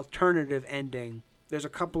this alternative ending, there's a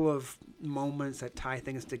couple of moments that tie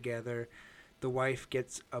things together. The wife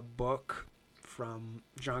gets a book from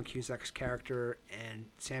John Cusack's character, and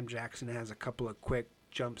Sam Jackson has a couple of quick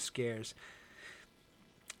jump scares.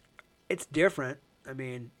 It's different. I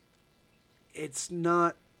mean, it's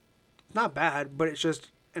not bad, but it's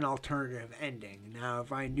just an alternative ending. Now,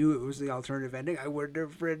 if I knew it was the alternative ending, I would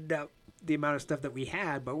have written up the amount of stuff that we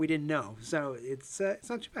had, but we didn't know. So it's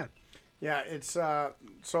not too bad. Yeah, it's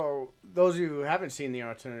so those of you who haven't seen the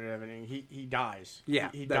alternative ending, he dies. Yeah,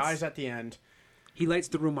 he dies at the end. He lights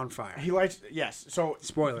the room on fire. Yes. So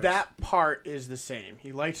spoilers. That part is the same.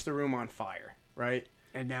 He lights the room on fire, right?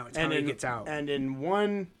 And now it's how he gets out. And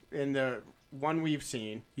in the one we've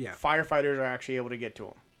seen, yeah, firefighters are actually able to get to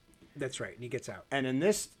him. That's right, and he gets out. And in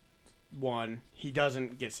this one, he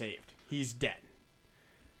doesn't get saved. He's dead.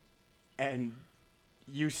 And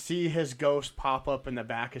you see his ghost pop up in the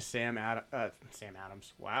back of Sam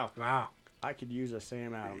Adams. Wow. I could use a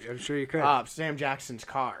Sam Adams. I'm sure you could. Sam Jackson's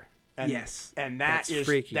car. And, yes. And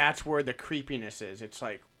that's where the creepiness is. It's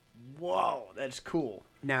like, whoa, that's cool.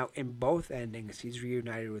 Now, in both endings, he's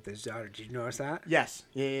reunited with his daughter. Did you notice that? Yes.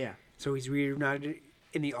 Yeah. So he's reunited.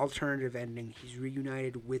 In the alternative ending, he's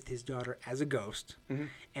reunited with his daughter as a ghost. Mm-hmm.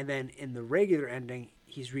 And then in the regular ending,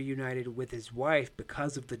 he's reunited with his wife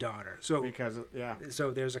because of the daughter. So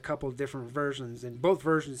there's a couple of different versions, and both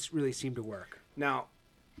versions really seem to work. Now,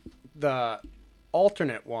 the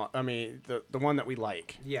alternate one, the one that we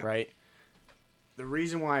like, right? The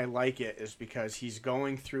reason why I like it is because he's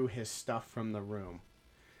going through his stuff from the room,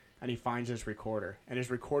 and he finds his recorder, and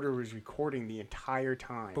his recorder was recording the entire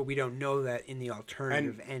time. But we don't know that in the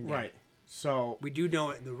alternative ending. Right. So we do know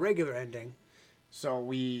it in the regular ending. So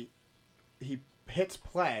he hits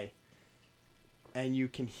play, and you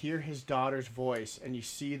can hear his daughter's voice, and you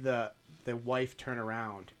see the wife turn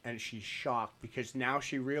around, and she's shocked because now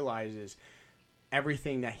she realizes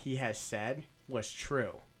everything that he has said was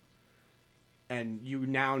true. And you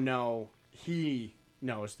now know he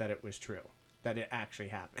knows that it was true, that it actually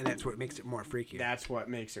happened. And that's what makes it more freaky. That's what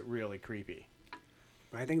makes it really creepy.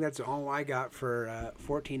 I think that's all I got for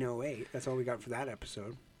 1408. That's all we got for that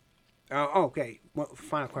episode. Okay. Well,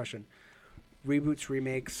 final question. Reboots,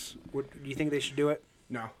 remakes, do you think they should do it?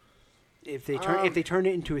 No. If they turn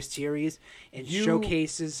it into a series and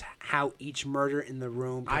showcases how each murder in the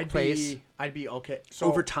room took place, I'd be okay. So,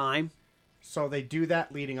 over time. So they do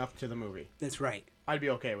that leading up to the movie. That's right. I'd be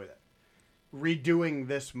okay with it. Redoing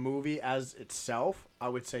this movie as itself, I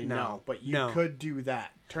would say no. But you could do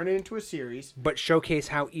that. Turn it into a series. But showcase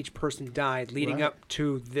how each person died leading up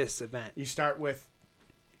to this event. You start with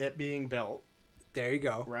it being built. There you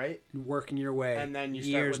go. Right? Working your way. And then you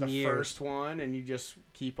start with the first one, and you just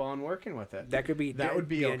keep on working with it. That would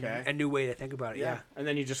be okay. A new way to think about it, yeah. And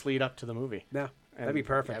then you just lead up to the movie. Yeah, that'd be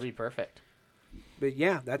perfect. That'd be perfect. But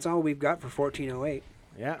yeah, that's all we've got for 1408.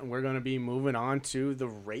 Yeah, and we're going to be moving on to The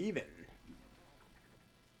Raven.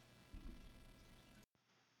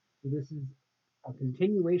 So this is a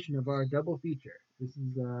continuation of our double feature. This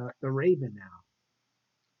is The Raven now.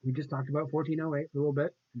 We just talked about 1408 a little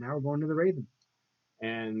bit, and now we're going to The Raven.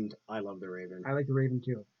 And I love The Raven. I like The Raven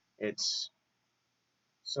too. It's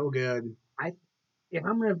so good. If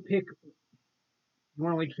I'm going to pick You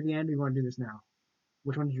want to wait for the end, or you want to do this now?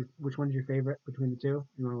 Which one's your favorite between the two?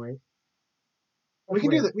 You want to wait? We can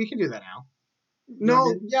do that. We can do that now.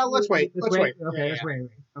 No, yeah, let's wait. Let's wait. Okay, yeah, let's wait.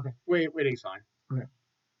 Okay. Waiting's fine. Okay.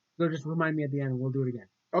 So just remind me at the end, and we'll do it again.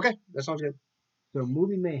 Okay, that sounds good. So,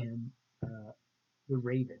 Movie Mayhem, The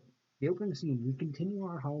Raven. The opening scene, we continue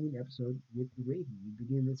our Halloween episode with The Raven. We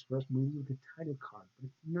begin this first movie with the title card, but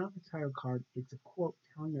it's not the title card, it's a quote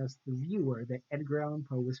telling us, the viewer, that Edgar Allan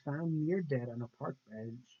Poe was found near dead on a park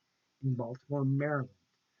bench in Baltimore, Maryland.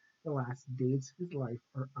 The last days of his life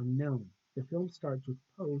are unknown. The film starts with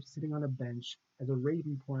Poe sitting on a bench as a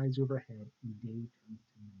raven flies overhead and day turns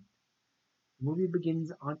to night. The movie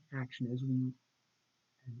begins on action as a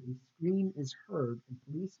scream is heard and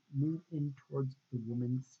police move in towards the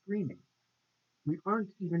woman screaming. We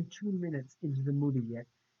aren't even 2 minutes into the movie yet,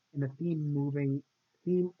 and the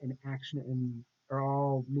theme and action are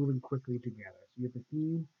all moving quickly together. So you have the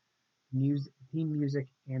theme music,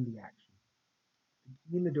 and the action. The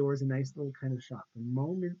key in the door is a nice little kind of shot. The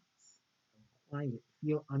moments of quiet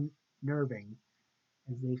feel unnerving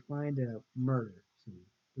as they find a murder scene.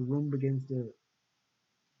 The room becomes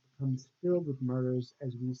filled with murders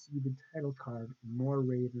as we see the title card and more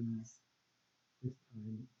ravens this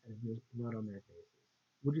time as there's blood on their faces.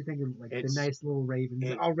 What do you think of the nice little ravens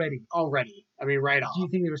already? Already. I mean, right off. Do you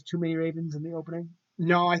think there was too many ravens in the opening?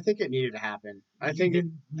 No, I think it needed to happen. I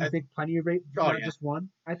think plenty of ravens, not just one.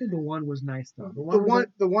 I think the one was nice though.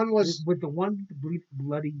 The one was with the one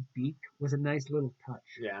bloody beak was a nice little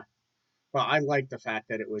touch. Yeah. Well, I like the fact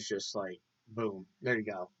that it was just like boom, there you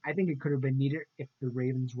go. I think it could have been neater if the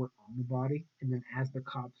ravens were on the body, and then as the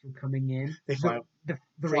cops were coming in, they fly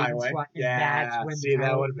ravens away. fly, and that's when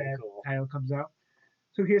that would have been cool. Title comes out.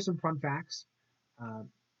 So here's some fun facts.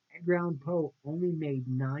 Edgar Allan Poe only made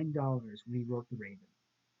 $9 when he wrote The Raven.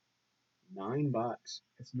 $9.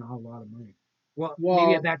 That's not a lot of money. Well,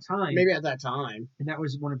 maybe at that time. And that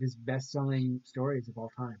was one of his best-selling stories of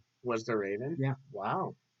all time. Was The Raven? Yeah.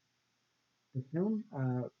 Wow. The film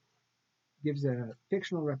gives a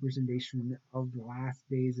fictional representation of the last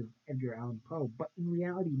days of Edgar Allan Poe, but in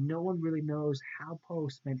reality, no one really knows how Poe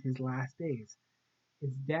spent his last days. His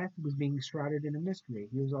death was being shrouded in a mystery.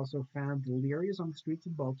 He was also found delirious on the streets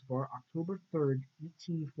of Baltimore, October 3rd,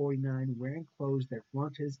 1849, wearing clothes that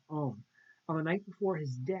weren't his own. On the night before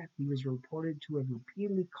his death, he was reported to have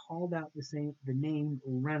repeatedly called out the name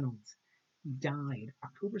Reynolds. He died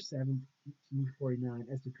October 7th, 1849,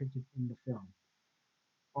 as depicted in the film.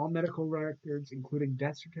 All medical records, including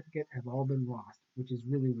death certificate, have all been lost, which is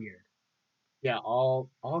really weird. Yeah, all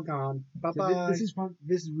gone. Bye bye. So this is fun.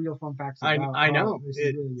 This is real fun facts. I know.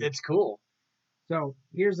 It's cool. So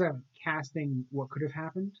here's a casting. What could have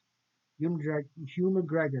happened? Hugh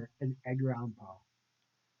McGregor as Edgar Allan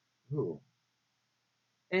Poe. Ooh.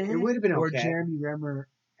 It would have been okay. Or Jeremy Renner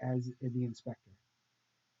as the inspector.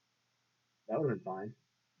 That would have been fine.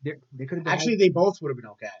 They could have they both would have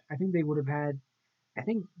been okay. I think they would have had. I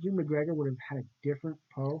think Hugh McGregor would have had a different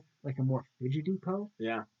Poe, like a more fidgety Poe.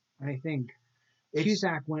 Yeah. I think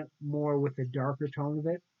Cusack went more with the darker tone of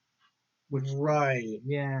it. Right.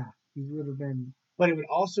 Yeah, he would have been. But it would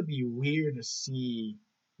also be weird to see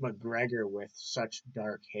McGregor with such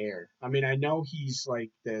dark hair. I mean, I know he's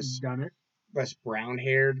like this. Done it. This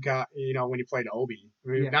brown-haired guy, when he played Obi.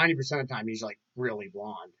 I mean, 90% of the time he's like really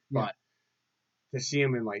blonde. Yeah. But to see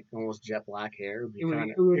him in like almost jet black hair would be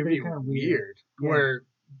kind of weird. Yeah. Where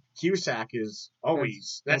Cusack is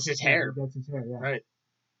always that's his hair. That's his hair, yeah. Right.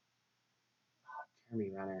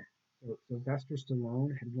 Jeremy Renner. So Sylvester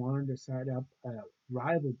Stallone had wanted to set up a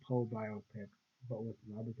rival Poe biopic, but with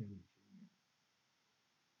Robert Downey Jr.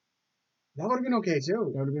 That would have been okay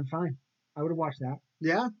too. That would have been fine. I would have watched that.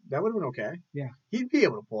 Yeah, that would have been okay. Yeah. He'd be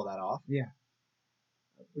able to pull that off. Yeah.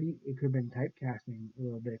 It could have been typecasting a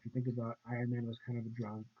little bit. If you think about Iron Man was kind of a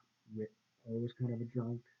drunk, Poe was kind of a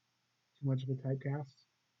drunk. Too much of a typecast?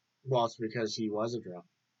 Well, it's because he was a drunk.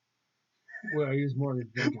 Well, he was more than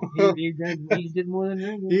drinking. he did more than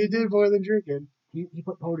drinking. He did more than drinking. He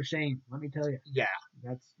put Poe to shame, let me tell you. Yeah.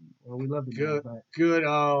 We love the good, movie, but good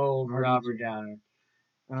old Robert Downey.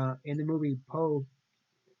 In the movie, Poe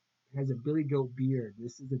has a Billy Goat beard.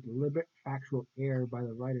 This is a deliberate factual error by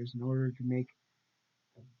the writers in order to make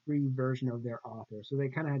a free version of their author. So they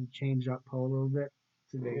kind of had to change up Poe a little bit.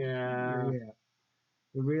 Yeah.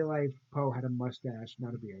 The real life Poe had a mustache,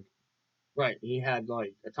 not a beard. Right. He had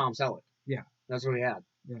like a Tom Selleck. Yeah. That's what he had.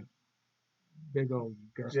 Yeah. Big old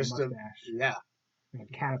girthy mustache. Yeah. And a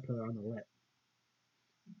caterpillar on the lip.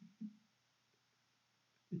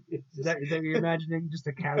 Is that what you're imagining? Just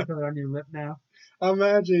a caterpillar on your lip now?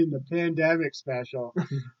 Imagine the pandemic special.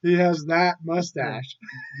 He has that mustache.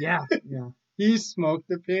 Yeah. He smoked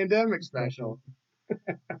the pandemic special. So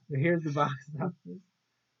here's the box office.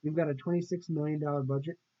 We've got a $26 million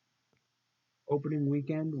budget. Opening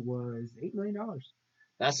weekend was $8 million.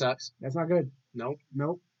 That sucks. That's not good.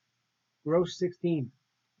 Nope. Gross 16.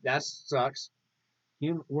 That sucks.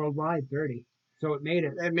 Worldwide 30. So it made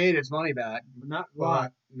it. It made its money back. Not a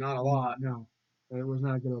lot. Not a lot. No. It was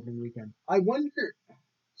not a good opening weekend. I wonder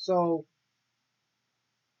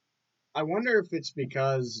if it's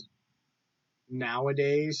because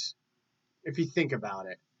nowadays, if you think about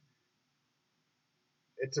it,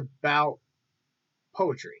 it's about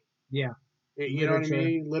poetry. Yeah. You know what I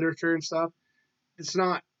mean? Literature and stuff. It's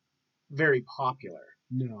not very popular.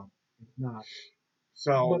 No, it's not.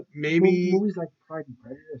 So but maybe movies like Pride and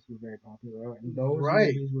Prejudice were very popular, and those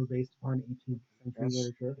movies were based upon 18th century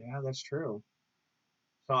literature. Yeah, that's true.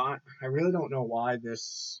 So I really don't know why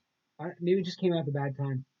this. Maybe it just came out at a bad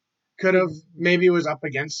time. Could have. Maybe it was up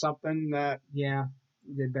against something that. Yeah,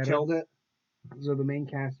 did better. Killed it. So the main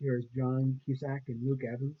cast here is John Cusack and Luke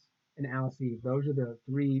Evans and Alice Eve. Those are the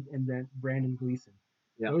three, and then Brandon Gleeson.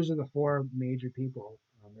 Yeah. Those are the four major people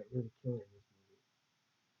that really kill it in this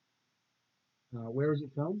movie. Where was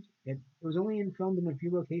it filmed? It was only filmed in a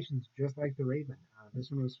few locations, just like The Raven.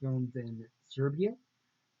 This one was filmed in Serbia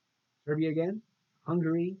again,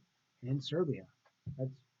 Hungary, and Serbia.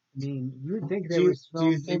 You would think they was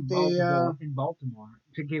filmed in Baltimore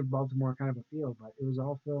to give Baltimore kind of a feel, but it was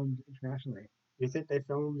all filmed internationally. You think they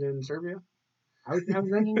filmed in Serbia? I was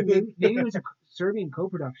thinking maybe it was a Serbian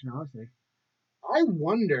co-production, honestly. I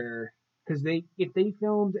wonder because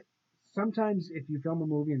sometimes if you film a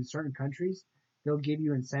movie in certain countries, they'll give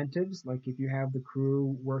you incentives. Like if you have the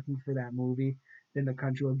crew working for that movie, then the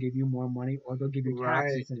country will give you more money, or they'll give you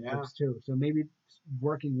tax incentives too. So maybe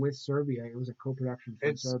working with Serbia, it was a co-production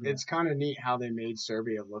from Serbia. It's kind of neat how they made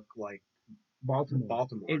Serbia look like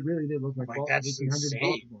Baltimore. It really did look like that's insane.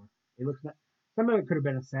 Baltimore. It looks like some of it could have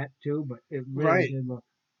been a set too, but it really did look.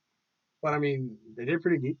 But I mean, they did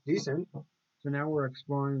pretty decent. So now we're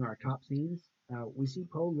exploring our top scenes. We see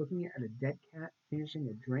Poe looking at a dead cat, finishing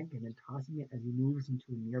a drink, and then tossing it as he moves into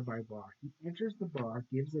a nearby bar. He enters the bar,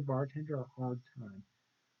 gives the bartender a hard time.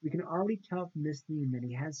 We can already tell from this scene that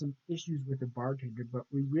he has some issues with the bartender, but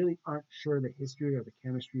we really aren't sure the history or the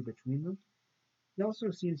chemistry between them. He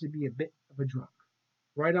also seems to be a bit of a drunk.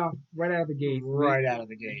 Right out of the gate.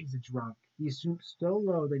 He's a drunk. He swoops so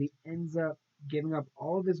low that he ends up giving up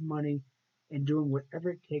all of his money and doing whatever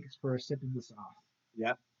it takes for a sip of the sauce.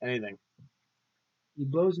 Yep, anything. He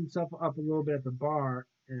blows himself up a little bit at the bar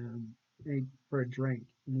for a drink,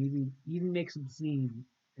 and he even makes some scene,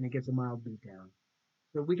 and it gets a mild beat down.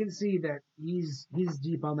 So we can see that he's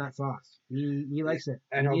deep on that sauce. He likes it,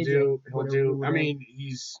 and he'll do. I mean,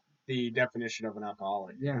 he's the definition of an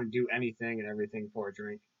alcoholic. Yeah, he'll do anything and everything for a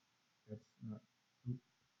drink.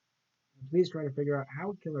 Please try to figure out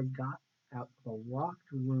how a killer got out of a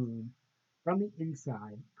locked room from the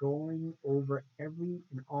inside, going over every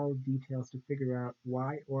and all details to figure out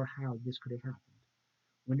why or how this could have happened.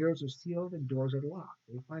 Windows are sealed and doors are locked.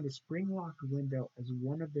 They find a spring-locked window as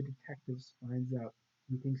one of the detectives finds out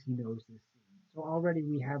he thinks he knows this scene. So already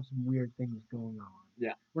we have some weird things going on.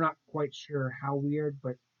 Yeah. We're not quite sure how weird,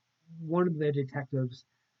 but one of the detectives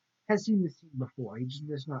has seen the scene before. He's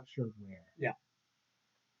just not sure where. Yeah.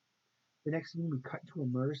 The next scene, we cut to a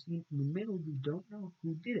murder scene. In the middle, we don't know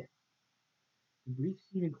who did it. The brief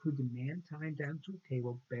scene includes a man tied down to a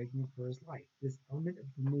table begging for his life. This element of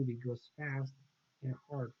the movie goes fast and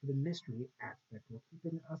hard for the mystery aspect while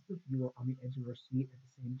keeping us, the viewer, on the edge of our seat at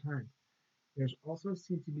the same time. There's also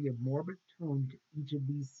seems to be a morbid tone to each of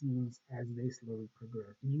these scenes as they slowly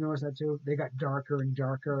progress. Did you notice that too? They got darker and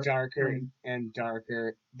darker. And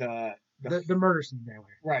darker. The murder scene that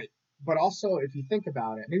way. Right. But also, if you think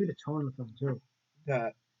about it, maybe the tone of the film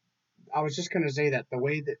too. I was just gonna say that the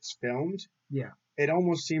way that's filmed, it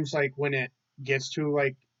almost seems like when it gets to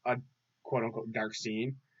like a quote unquote dark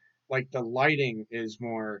scene, like the lighting is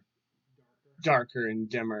more darker and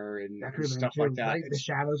dimmer and stuff like that. Right? The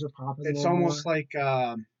shadows are popping. It's almost more. Like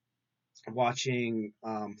watching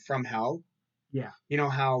From Hell. Yeah. You know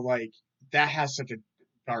how like that has such a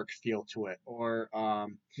dark feel to it, or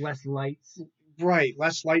less lights. Right,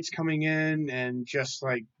 less lights coming in and just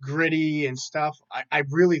like gritty and stuff. I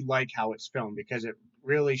really like how it's filmed because it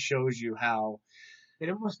really shows you how it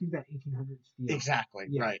almost gives that 1800s feel. Exactly,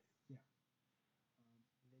 right. Yeah.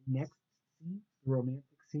 The next scene, the romantic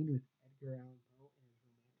scene with Edgar Allan Poe and his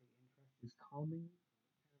romantic interest, is calming,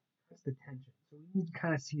 cuts the tension. So we need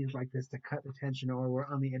kind of scenes like this to cut the tension, or we're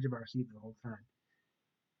on the edge of our seat the whole time.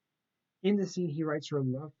 In the scene, he writes her a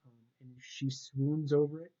love poem, and she swoons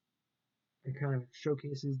over it. it kind of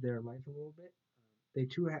showcases their life a little bit. They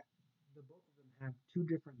two have the both of them have two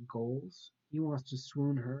different goals. He wants to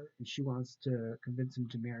swoon her, and she wants to convince him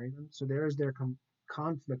to marry them. So there's their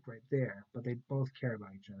conflict right there. But they both care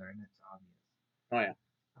about each other, and it's obvious. Oh yeah.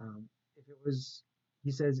 If it was,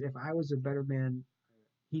 he says, if I was a better man,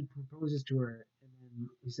 he proposes to her, and then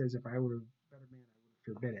he says, if I were a better man, I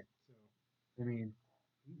would forbid it. So, I mean,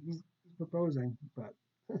 he's proposing, but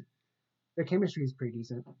the chemistry is pretty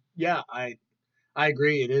decent. Yeah, I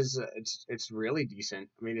agree. It is. It's really decent.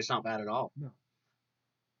 I mean, it's not bad at all. No.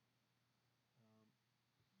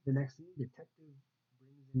 The next scene, detective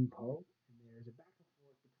brings in Poe, and there's a back and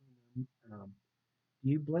forth between them. Do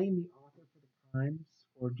you blame the author for the crimes,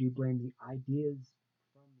 or do you blame the ideas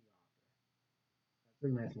from the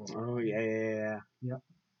author? That's a nice little. Oh yeah. Yep.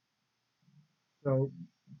 So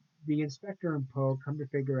the inspector and Poe come to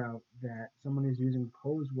figure out that someone is using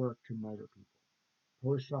Poe's work to murder people.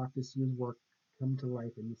 Poe is shocked to see his work come to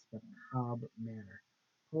life in this macabre manner.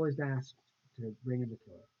 Poe is asked to bring in the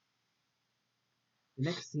killer. The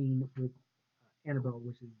next scene with Annabelle,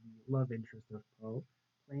 which is the love interest of Poe,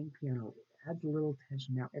 playing piano, adds a little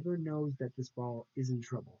tension. Now everyone knows that this ball is in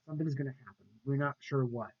trouble. Something's going to happen. We're not sure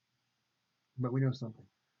what, but we know something.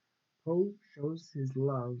 Poe shows his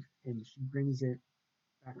love, and she brings it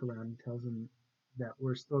back around and tells him that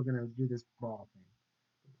we're still going to do this ball thing.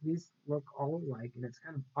 The police look all alike, and it's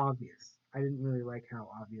kind of obvious. I didn't really like how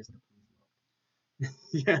obvious the police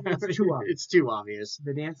looked. Yeah, it's too obvious. It's too obvious.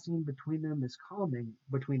 The dance scene between them is calming,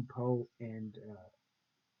 between Poe and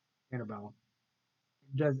Annabelle.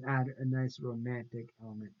 It does add a nice romantic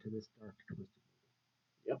element to this dark, twisted movie.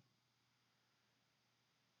 Yep.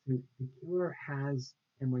 The killer has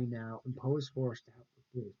Emily now, and Poe is forced to help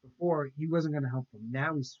the police. Before, he wasn't going to help them.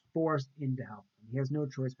 Now he's forced in to help them. He has no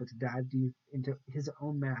choice but to dive deep into his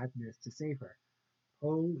own madness to save her.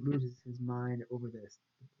 Poe loses his mind over this.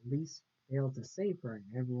 The police fail to save her, and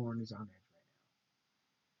everyone is on edge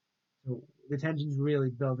right now. So the tension's really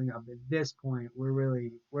building up. At this point, we're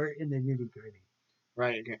in the nitty gritty.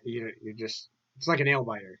 Right, you're just. It's like a nail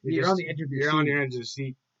biter. You're on the edge of your seat. You're on the edge of the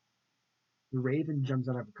seat. The Raven jumps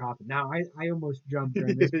out of a coffin. Now, I almost jumped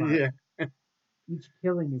during this part. Yeah. Each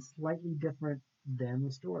killing is slightly different than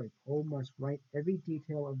the story. Poe must write every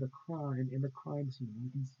detail of the crime in the crime scene. You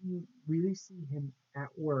can really see him at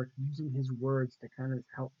work using his words to kind of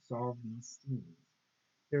help solve these scenes.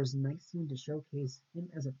 There's a nice scene to showcase him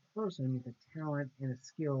as a person with a talent and a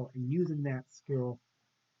skill, and using that skill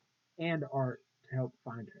and art to help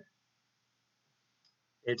find her.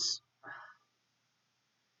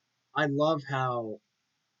 I love how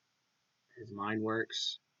his mind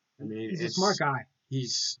works. I mean, he's a smart guy.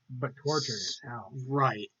 But tortured as hell.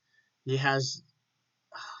 Right. He has.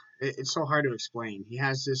 It's so hard to explain. He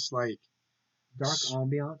has this like dark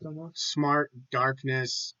ambiance almost. Smart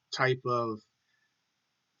darkness type of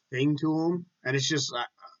thing to him, and it's just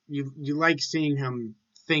you like seeing him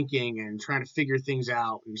thinking and trying to figure things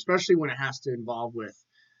out, and especially when it has to involve with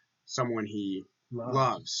someone he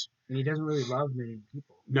loves. And he doesn't really love many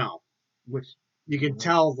people. No. Which you can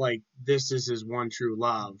tell, like, this is his one true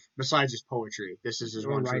love. Besides his poetry, this is his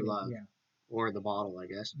one true love. Yeah. Or the bottle, I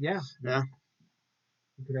guess. Yeah. Yeah.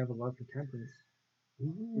 He could have a love for temperance.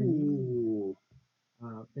 Ooh.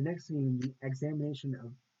 The next scene, the examination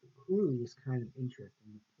of the crew is kind of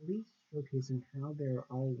interesting. The police showcasing how they're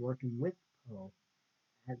all working with Poe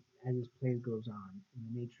as his play goes on,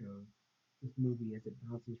 and the nature of this movie as it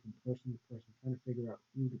bounces from person to person, trying to figure out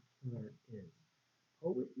who the killer is.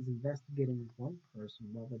 Poe is investigating one person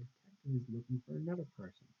while the detective is looking for another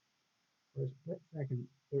person. For a split second,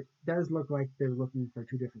 it does look like they're looking for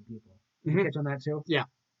two different people. Did you catch on that too? Yeah.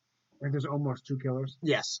 Like there's almost two killers?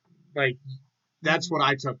 Yes. Like, that's what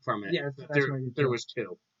I took from it. Yeah, there was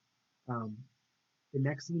two. The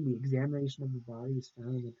next scene, the examination of the body is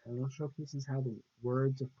found in the panel, showcases how the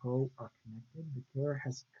words of Poe are connected. The killer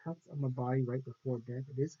has cuts on the body right before death.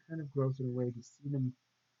 It is kind of gross in a way to see them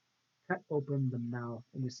cut open the mouth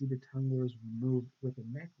and to see the tongue was removed with a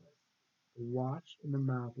necklace. The watch in the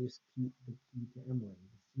mouth is the key to Emily.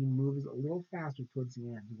 The scene moves a little faster towards the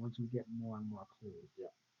end once we get more and more clues. Yeah.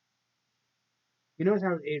 You notice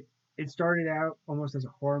how it started out almost as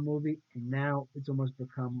a horror movie, and now it's almost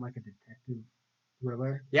become like a detective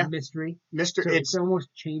thriller, mystery. So it's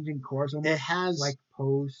almost changing course. Almost it has like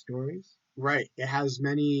Poe's stories. Right. It has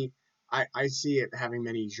many. I see it having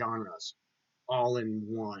many genres, all in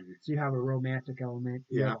one. So you have a romantic element.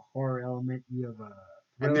 You have a horror element. You have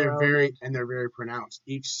a they're very pronounced.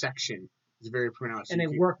 Each section is very pronounced, and they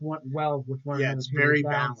work well with one another. Yeah, it's very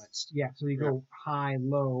balanced. Yeah. So you go high,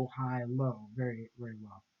 low, very, very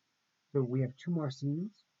well. So we have two more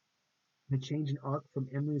scenes. the change in arc from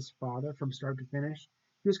Emily's father from start to finish.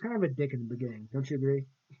 He was kind of a dick in the beginning. Don't you agree?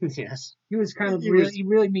 Yes. He was kind of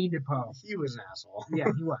really mean to Poe. He was an asshole.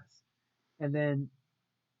 Yeah, he was. And then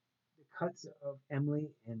the cuts of Emily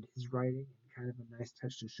and his writing, and kind of a nice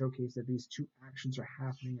touch to showcase that these two actions are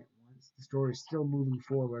happening at once. The story is still moving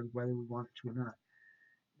forward, whether we want it to or not.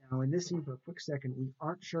 Now, in this scene, for a quick second, we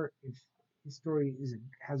aren't sure if his story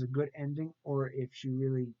has a good ending or if she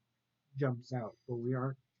really jumps out, but we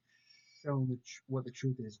aren't shown what the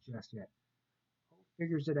truth is just yet. Poe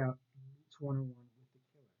figures it out and meets one-on-one with the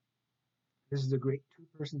killer. This is a great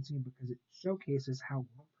two-person scene because it showcases how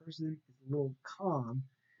one person is a little calm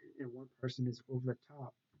and one person is over the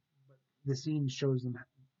top. But the scene shows them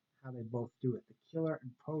how they both do it. The killer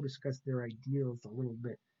and Poe discuss their ideals a little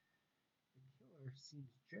bit. The killer seems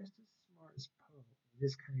just as smart as Poe. It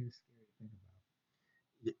is kind of scary to think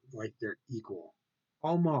about. Like they're equal.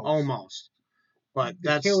 Almost. But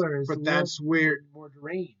the killer is that's where more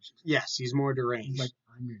deranged. Yes, he's more deranged. He's like,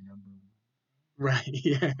 I'm your number one. Right.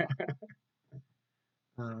 Yeah.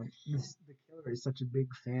 The killer is such a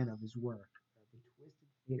big fan of his work. The twisted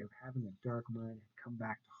fate of having a dark mind had come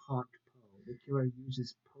back to haunt Poe. The killer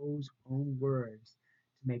uses Poe's own words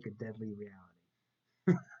to make a deadly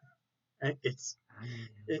reality.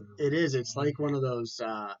 It is. It's like one of those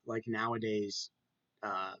like nowadays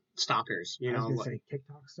stalkers. You know, like say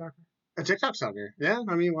TikTok stalker. A TikTok stalker. Yeah,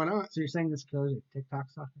 I mean, why not? So you're saying this killer's a TikTok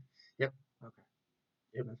stalker? Yep. Okay.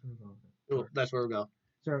 Yep. That's where we're going. Well, that's where we'll go.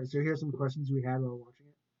 So here's some questions we had while watching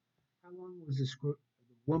it. How long was the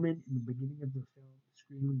woman in the beginning of the film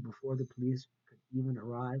screaming before the police could even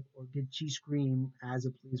arrive, or did she scream as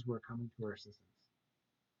the police were coming to her assistance?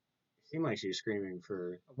 It seemed like she was screaming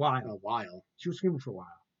for a while. She was screaming for a while.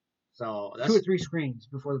 So that's 2 or 3 screams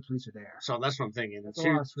before the police are there. So that's what I'm thinking.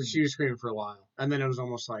 She was screaming for a while, and then it was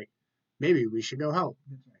almost like, maybe we should go help.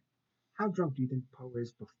 That's right. How drunk do you think Poe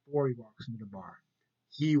is before he walks into the bar?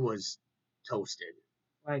 He was toasted.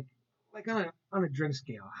 Like on a drink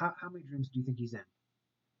scale, how many drinks do you think he's in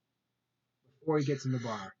before he gets in the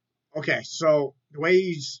bar? Okay, so the way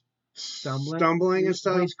he's stumbling and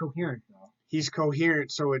stuff. He's coherent though. He's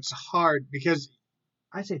coherent, so it's hard because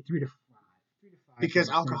I say 3 to 5.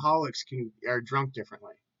 Because alcoholics are drunk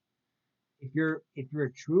differently. If you're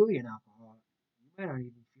truly an alcoholic, you might not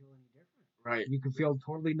even feel any different. Right. You can feel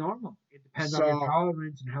totally normal. It depends on your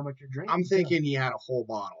tolerance and how much you're drinking. I'm thinking he had a whole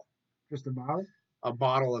bottle. Just a bottle? A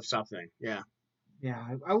bottle of something. Yeah. Yeah,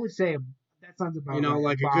 I would say that sounds about right.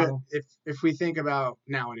 Like a bottle. Good if we think about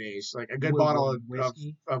nowadays, like a good bottle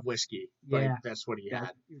of whiskey. Yeah. Like that's what he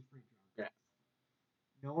had. He was pretty drunk.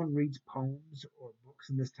 Yeah. No one reads poems or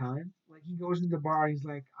books in this time. Like he goes into the bar and he's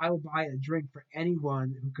like, I will buy a drink for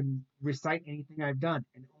anyone who can recite anything I've done.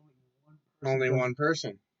 And only one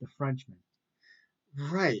person. The Frenchman.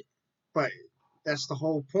 Right. But that's the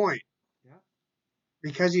whole point. Yeah.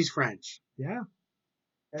 Because he's French. Yeah.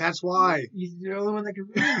 That's why. He's the only one that can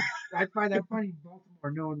read. I find that funny.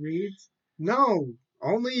 Baltimore, no one reads. No.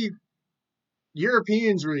 Only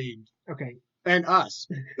Europeans read. Okay. And us.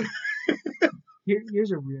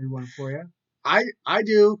 Here's a weird one for you. I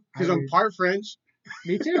do, because I'm part French.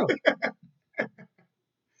 Me too.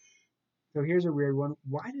 So here's a weird one.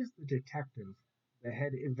 Why does the detective, the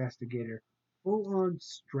head investigator, full on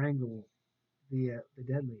strangle the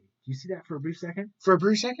dead lady? Do you see that for a brief second? For a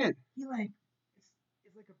brief second. He it's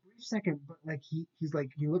like a brief second, but like he's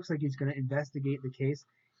like he looks like he's gonna investigate the case,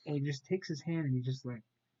 and he just takes his hand and he just like.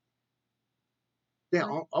 Yeah,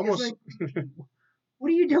 almost. Like, what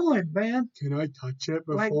are you doing, man? Can I touch it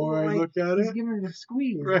before I look at it? He's giving it a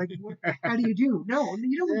squeeze. Right. Like, how do you do? No,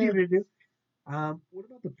 you don't give it a do. What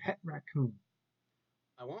about the pet raccoon?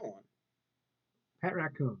 I want one. Pet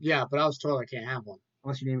raccoon. Yeah, but I was told I can't have one.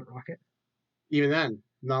 Unless you name it Rocket. Even then,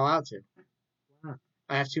 I'm not allowed to. Why not?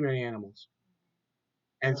 I have too many animals.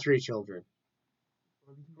 And 3 children.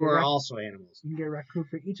 Who are also animals. You can get a raccoon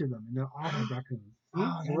for each of them, and they'll all have raccoons.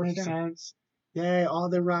 Oh, that makes sense. Yay, all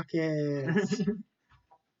the rockets.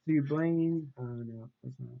 So you blame, no,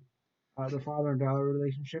 that's not. The father and daughter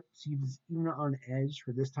relationship seems even on edge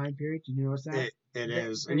for this time period. Did you notice that? It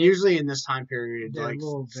is. And usually in this time period, like,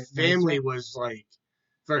 family was, like,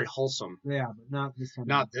 very wholesome. Yeah, but not this time.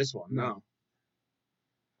 Not this one, no.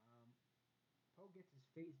 Poe gets his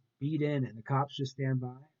face beat in, and the cops just stand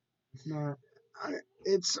by. It's not...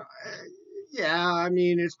 Yeah, I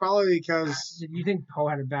mean, it's probably because... Do you think Poe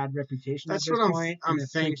had a bad reputation That's at this what point? I'm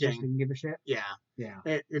thinking. Just didn't give a shit? Yeah. Yeah.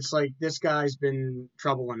 It's like, this guy's been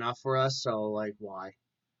trouble enough for us, so, like, why?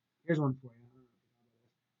 Here's one for you.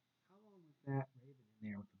 How long was that Raven in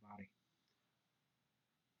there with the body?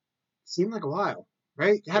 Seemed like a while,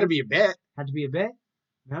 right? It had to be a bit. Had to be a bit?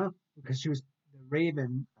 No. because the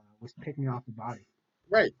Raven was picking off the body.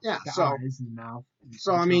 Right. Yeah. The so eyes and the mouth. And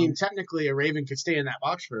so I mean, technically, a Raven could stay in that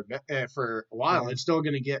box for a while. Yeah. It's still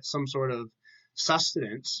going to get some sort of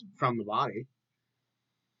sustenance from the body.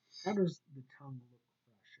 How does the tongue look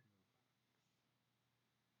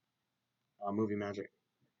fresh? Movie magic.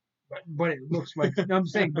 But it looks like I'm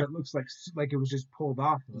saying, but it looks like it was just pulled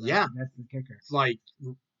off. Though. That's the kicker. Like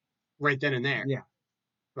right then and there. Yeah.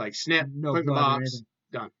 Like snip, no put in the box,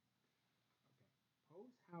 done.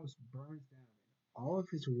 Poe's house burns down, and all of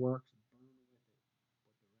his works burn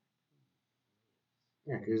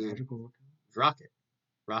with it. But the raccoon magical Rocket.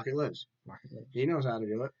 Rocket lives. Rocket lives. He knows how to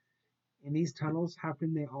do it. In these tunnels, how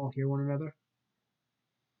can they all hear one another?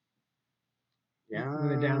 Yeah. When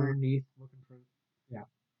they're down underneath looking for. Yeah.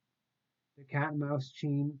 The cat and mouse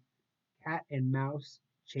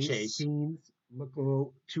chase scenes look a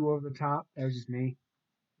little too over the top. That was just me.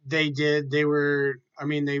 They did. They were. I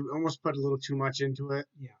mean, they almost put a little too much into it.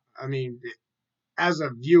 Yeah. I mean, as a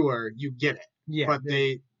viewer, you get it. Yeah. But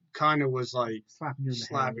they kind of was like slapping you in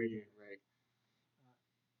the head. Right.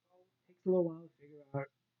 It takes a little while to figure out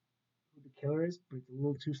who the killer is, but it's a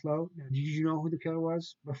little too slow. Now, did you know who the killer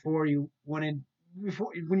was before you went in?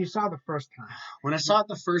 When you saw it the first time? When I saw it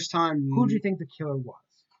the first time, who do you think the killer was?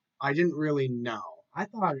 I didn't really know. I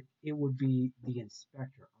thought it would be the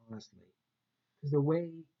inspector, honestly, because the way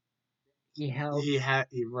he held.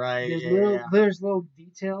 Right. There's little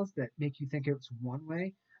details that make you think it's one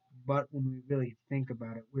way, but when we really think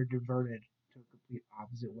about it, we're diverted to a complete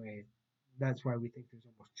opposite way. That's why we think there's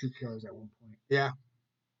almost two killers at one point. Yeah,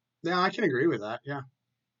 I can agree with that. Yeah.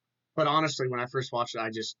 But honestly, when I first watched it,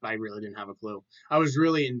 I really didn't have a clue. I was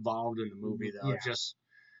really involved in the movie, though, just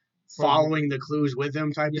following the clues with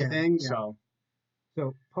him type of thing. Yeah.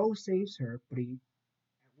 So Poe saves her, but at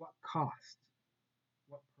what cost?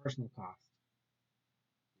 What personal cost?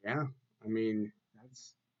 Yeah, I mean,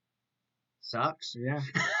 that's sucks. Yeah,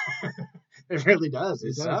 it really does.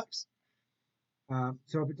 It sucks.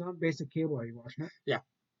 So if it's on basic cable, are you watching it? Yeah,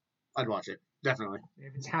 I'd watch it definitely.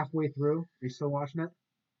 If it's halfway through, are you still watching it?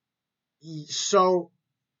 So,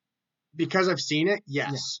 because I've seen it,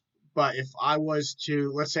 yes. Yeah. But if I was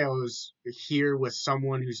to, let's say I was here with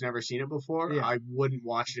someone who's never seen it before, I wouldn't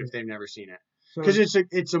watch it if they've never seen it. Because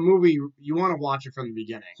it's a movie, you want to watch it from the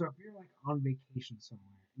beginning. So if you're like on vacation somewhere,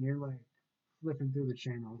 and you're like flipping through the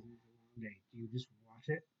channels one day, do you just watch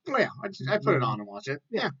it? Oh yeah, I put it on and watch it.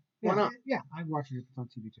 Yeah. Why not? Yeah, I'd watch it if it's on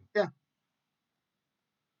TV too. Yeah.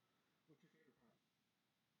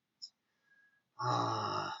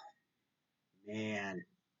 Man.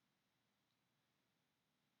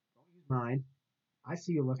 Don't use mine. I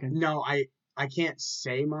see you looking. No, I can't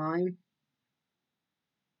say mine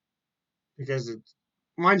because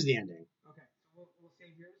mine's the ending. Okay, so we'll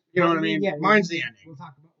save yours. You know what I mean? Yeah, mine's the ending. We'll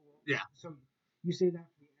talk about. So you say that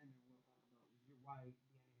for the ending. We'll talk about why the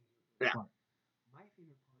ending is your favorite part. My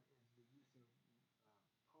favorite part is the use of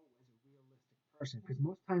Poe as a realistic person, because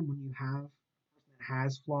most time when you have a person that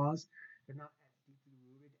has flaws, they're not as deeply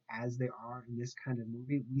rooted as they are in this kind of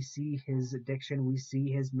movie. We see his addiction, we see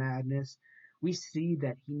his madness, we see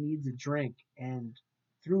that he needs a drink, and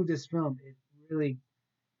through this film, it really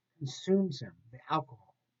consumes him. The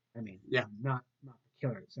alcohol. I mean, not the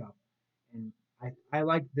killer itself. And I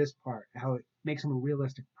like this part, how it makes him a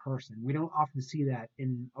realistic person. We don't often see that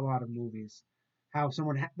in a lot of movies. How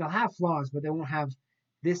someone they'll have flaws, but they won't have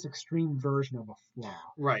this extreme version of a flaw.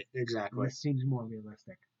 Right, exactly. It seems more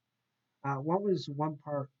realistic. What was one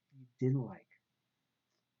part you didn't like?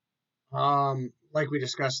 Like we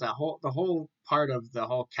discussed, the whole part of the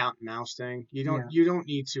whole cat and mouse thing. You don't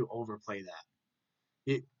need to overplay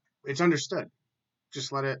that. It's understood.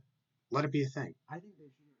 Just let it be a thing. I think they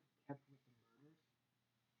should have kept with the murders,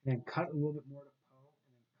 and then cut a little bit more to Poe,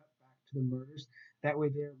 and then cut back to the murders. That way,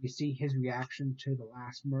 there we see his reaction to the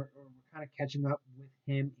last murder. Or we're kind of catching up with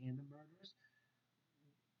him and the murders.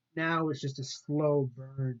 Now it's just a slow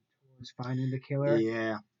burn towards finding the killer.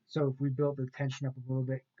 Yeah. So if we build the tension up a little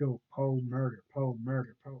bit, go Poe murder, Poe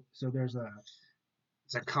murder, Poe. So there's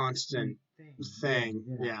it's a constant thing.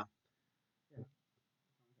 Yeah.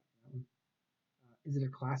 Is it a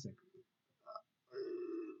classic?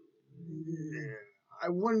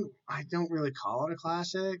 I don't really call it a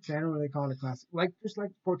classic. I don't really call it a classic. Just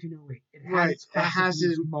like 1408. It has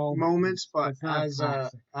its moments, but as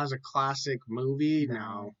a classic movie,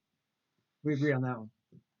 no. We agree on that one.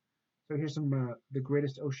 So here's some the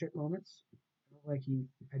greatest oh shit moments. I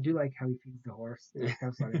do like how he feeds the horse. That's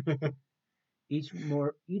kind of funny. Each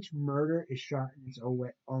murder is shot in its own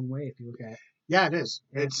way. If you look at it. Yeah, it is.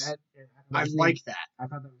 I like that. I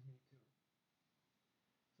thought that was neat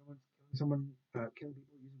too. Someone killing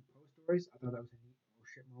people using post stories, I thought that was a neat oh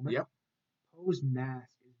shit moment. Yep. Poe's mask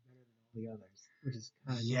is better than all the others, which is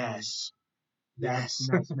kind of yes. That's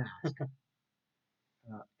a nice mask.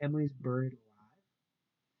 Emily's buried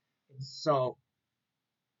alive. So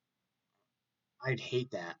I'd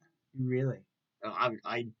hate that. Really? I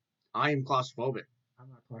am claustrophobic. I'm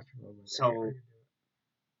not claustrophobic. So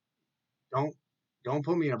don't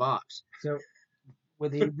put me in a box. So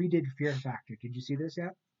when they redid Fear Factor, did you see this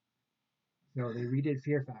yet? No, they redid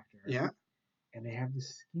Fear Factor. Yeah. And they have the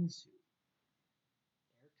skin suit.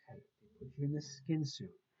 Airtight. They put you in the skin suit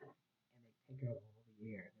and they take out all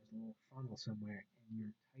the air. There's a little funnel somewhere and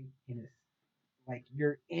you're tight in it. Like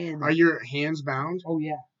you're in. Are your hands bound? Oh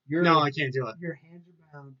yeah. No, I can't do it. Your hands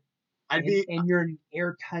are bound. And you're in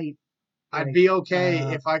airtight. I'd be okay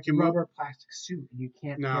if I can rubber move. Plastic suit and you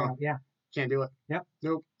can't. No. Yeah. Can't do it. Yep.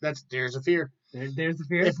 Nope. There's a fear. There's the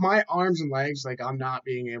fear. If my arms and legs, like I'm not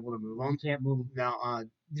being able to move them. You can't move them. No.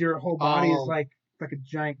 Your whole body is like a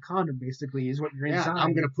giant condom, basically, is what you're inside. Yeah,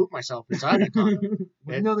 I'm gonna poop myself inside that condom.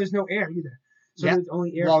 No, there's no air either. So there's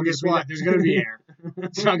only air. Well, guess what? There's gonna be air.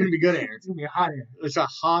 It's not gonna be good air. It's gonna be hot air. It's a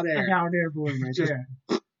hot air. A hot air balloon right there.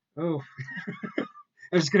 Oh.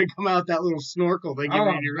 It's gonna come out that little snorkel they give you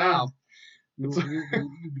in your mouth. You'd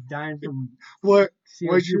be dying from what? CO2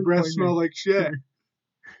 Why'd your breath poisoning. smell like shit?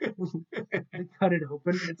 They cut it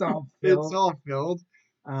open. It's all filled. It's all filled.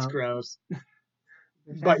 It's gross.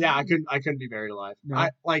 But yeah, I couldn't be buried alive. No.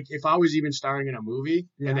 If I was even starring in a movie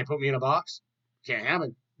and they put me in a box, can't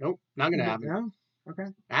happen. Nope, not gonna happen. No?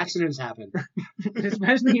 Okay. Accidents happen.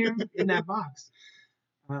 Especially in that box.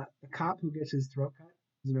 The cop who gets his throat cut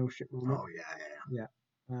is no shit moment. Oh yeah.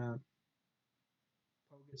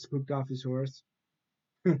 Poe gets spooked off his horse.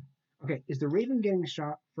 Okay, is the Raven getting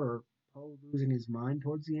shot for Poe losing his mind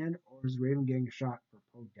towards the end, or is Raven getting shot for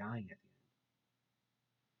Poe dying at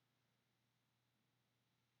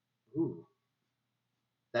the end? Ooh,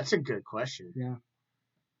 that's a good question. Yeah,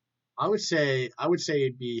 I would say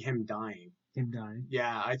it'd be him dying. Him dying.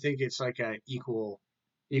 Yeah, I think it's like a equal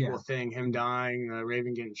thing. Him dying,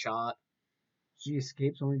 Raven getting shot. She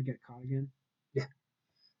escapes only to get caught again. Yeah.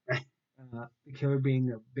 Right. The killer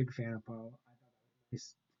being a big fan of Poe. I thought that was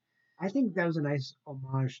nice. I think that was a nice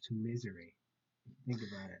homage to Misery. If you think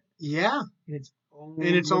about it. Yeah. In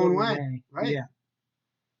its own way. Right. Yeah.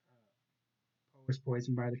 Poe was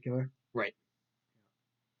poisoned by the killer. Right.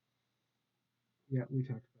 Yeah, we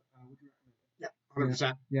talked about. Would you recommend it? Yeah,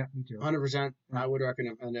 100%. Yeah, me too. 100%. I would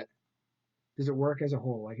recommend it. Does it work as a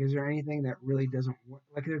whole? Like, is there anything that really doesn't work?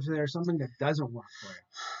 Like, is there something that doesn't work for you?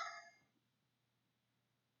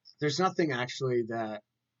 There's nothing actually that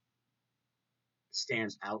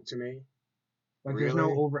stands out to me. Like, there's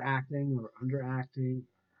no overacting or underacting?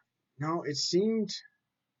 No, it seemed...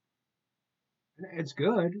 It's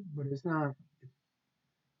good, but it's not...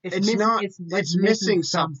 It's missing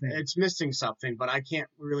something. It's missing something, but I can't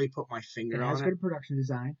really put my finger on it. It has good production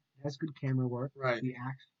design. It has good camera work. Right.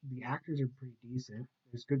 The actors are pretty decent.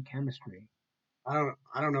 There's good chemistry. I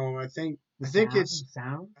don't know. I think it's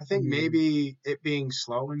sound. I think maybe it being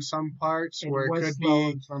slow in some parts, where it could be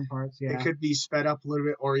in some parts. Yeah. It could be sped up a little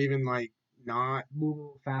bit, or even like not move a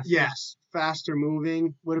little faster. Yes, faster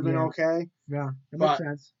moving would have been okay. Yeah, that makes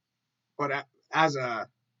sense. But as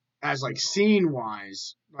like scene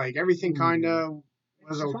wise, like everything kind of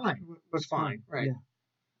was fine. Right.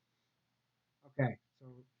 Yeah. Okay, so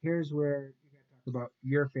here's where you got to talk about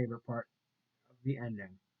your favorite part of the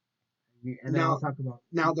ending. And then I'll talk about...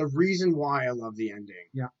 Now, the reason why I love the ending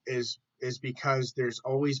is because there's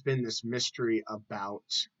always been this mystery about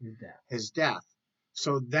his death.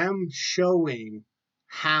 So them showing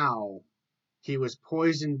how he was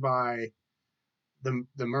poisoned by the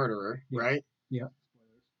murderer, right? Yeah.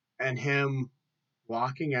 And him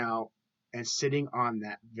walking out and sitting on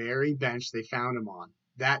that very bench they found him on.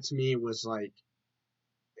 That to me was like,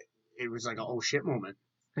 it was like a oh shit moment.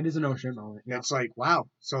 It is an oh shit moment. Yeah. It's like, wow.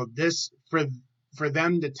 So this, for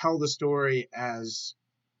them to tell the story as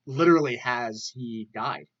literally has he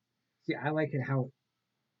died. See, I like it how,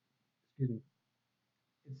 it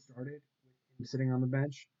started with him sitting on the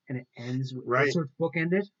bench and it ends with, sort of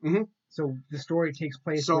bookended. Mm-hmm. So the story takes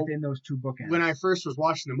place within those two bookends. When I first was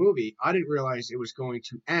watching the movie, I didn't realize it was going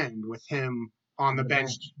to end with him on the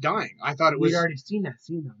bench dying. I thought it was... We'd already seen that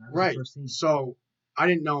scene, though. That was the first scene. So I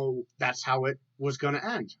didn't know that's how it was going to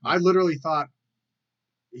end. I literally thought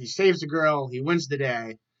he saves the girl, he wins the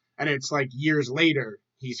day, and it's like years later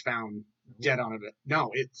he's found dead on it. No,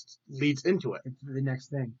 it leads into it. It's the next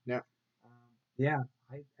thing. Yeah.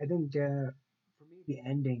 I think for me the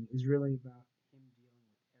ending is really about him dealing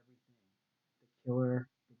with everything. The killer,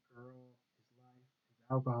 the girl, his life, his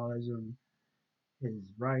alcoholism, his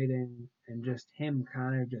writing, and just him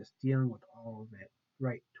kind of just dealing with all of it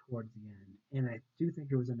right towards the end. And I do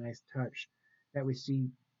think it was a nice touch that we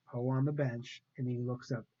see Poe on the bench, and he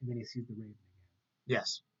looks up, and then he sees the Raven again.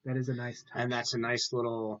 Yes. That is a nice touch. And that's a nice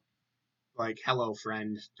little, like, hello,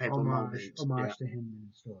 friend type of moment. Homage to him in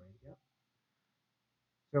the story. Yep.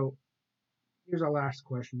 So, here's our last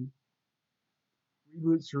question.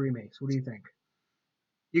 Reboots or remakes, what do you think?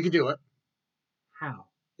 You could do it. How?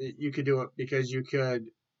 You could do it because you could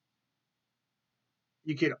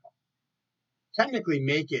technically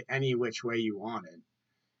make it any which way you wanted.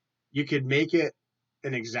 You could make it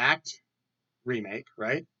an exact remake,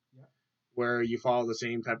 right? Yeah. Where you follow the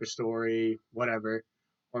same type of story, whatever.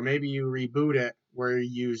 Or maybe you reboot it where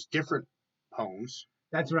you use different poems.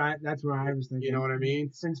 That's right. That's what I was thinking. You know what I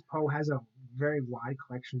mean? Since Poe has a very wide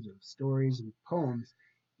collection of stories and poems,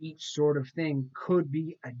 each sort of thing could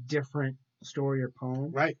be a different story or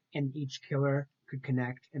poem. Right. And each killer could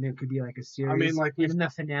connect, and there could be like a series. I mean, like in the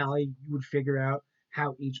finale, you would figure out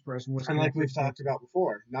how each person was. And like we've talked about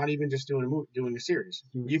before, not even just doing a movie, doing a series.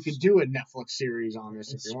 You could do a Netflix series on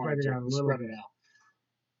this if you wanted to. Spread it out.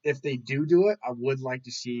 If they do it, I would like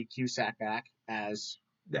to see Cusack back as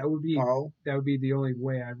that would be Poe. That would be the only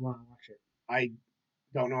way I'd want to watch it. I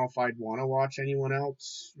don't know if I'd want to watch anyone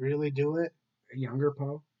else really do it. A younger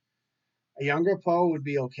Poe. A younger Poe would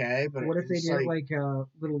be okay, but what if they did like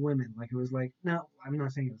Little Women? Like it was like, no, I'm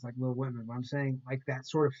not saying it was like Little Women, but I'm saying like that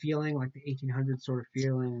sort of feeling, like the 1800s sort of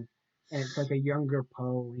feeling, and it's like a younger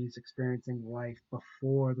Poe. He's experiencing life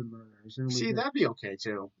before the murders. And see, that'd be okay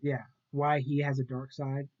too. Yeah, why he has a dark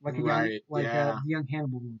side, like a the young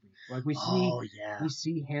Hannibal movie. Like we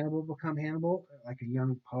see Hannibal become Hannibal, like a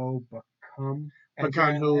young Poe become who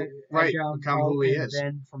he is.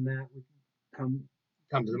 Then from that we come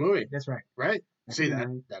to the movie. That's right. Right. See,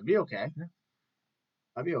 that'd be okay. Yeah.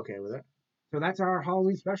 I'd be okay with it. So that's our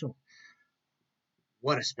Halloween special.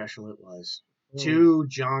 What a special it was. 2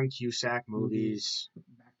 John Cusack movies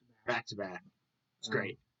back to back. It's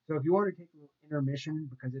great. So if you want to take a little intermission,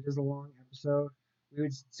 because it is a long episode, we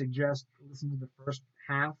would suggest listen to the first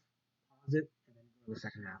half, pause it, and then go to the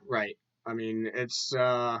second half. Right. I mean, it's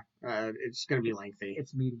going to be lengthy.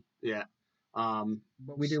 It's meaty. Yeah.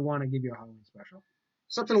 But we did want to give you a Halloween special.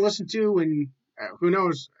 Something to listen to, and who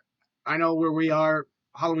knows? I know where we are.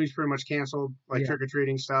 Halloween's pretty much canceled, like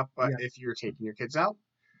trick-or-treating stuff, but if you're taking your kids out,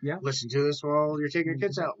 listen to this while you're taking your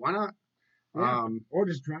kids out. Why not? Yeah. Or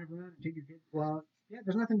just drive around and take your kids. Well,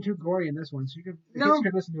 there's nothing too gory in this one, so kids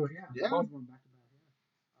could listen to it. Yeah. Both of them back to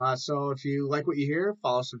back. So if you like what you hear,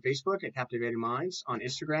 follow us on Facebook at Captivated Minds, on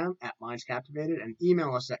Instagram at Minds Captivated, and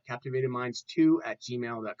email us at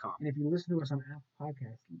captivatedminds2@gmail.com. And if you listen to us on Apple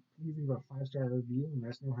Podcasts, please leave a 5-star review and let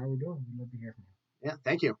us know how we're doing. We'd love to hear from you. Yeah,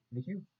 thank you. Thank you.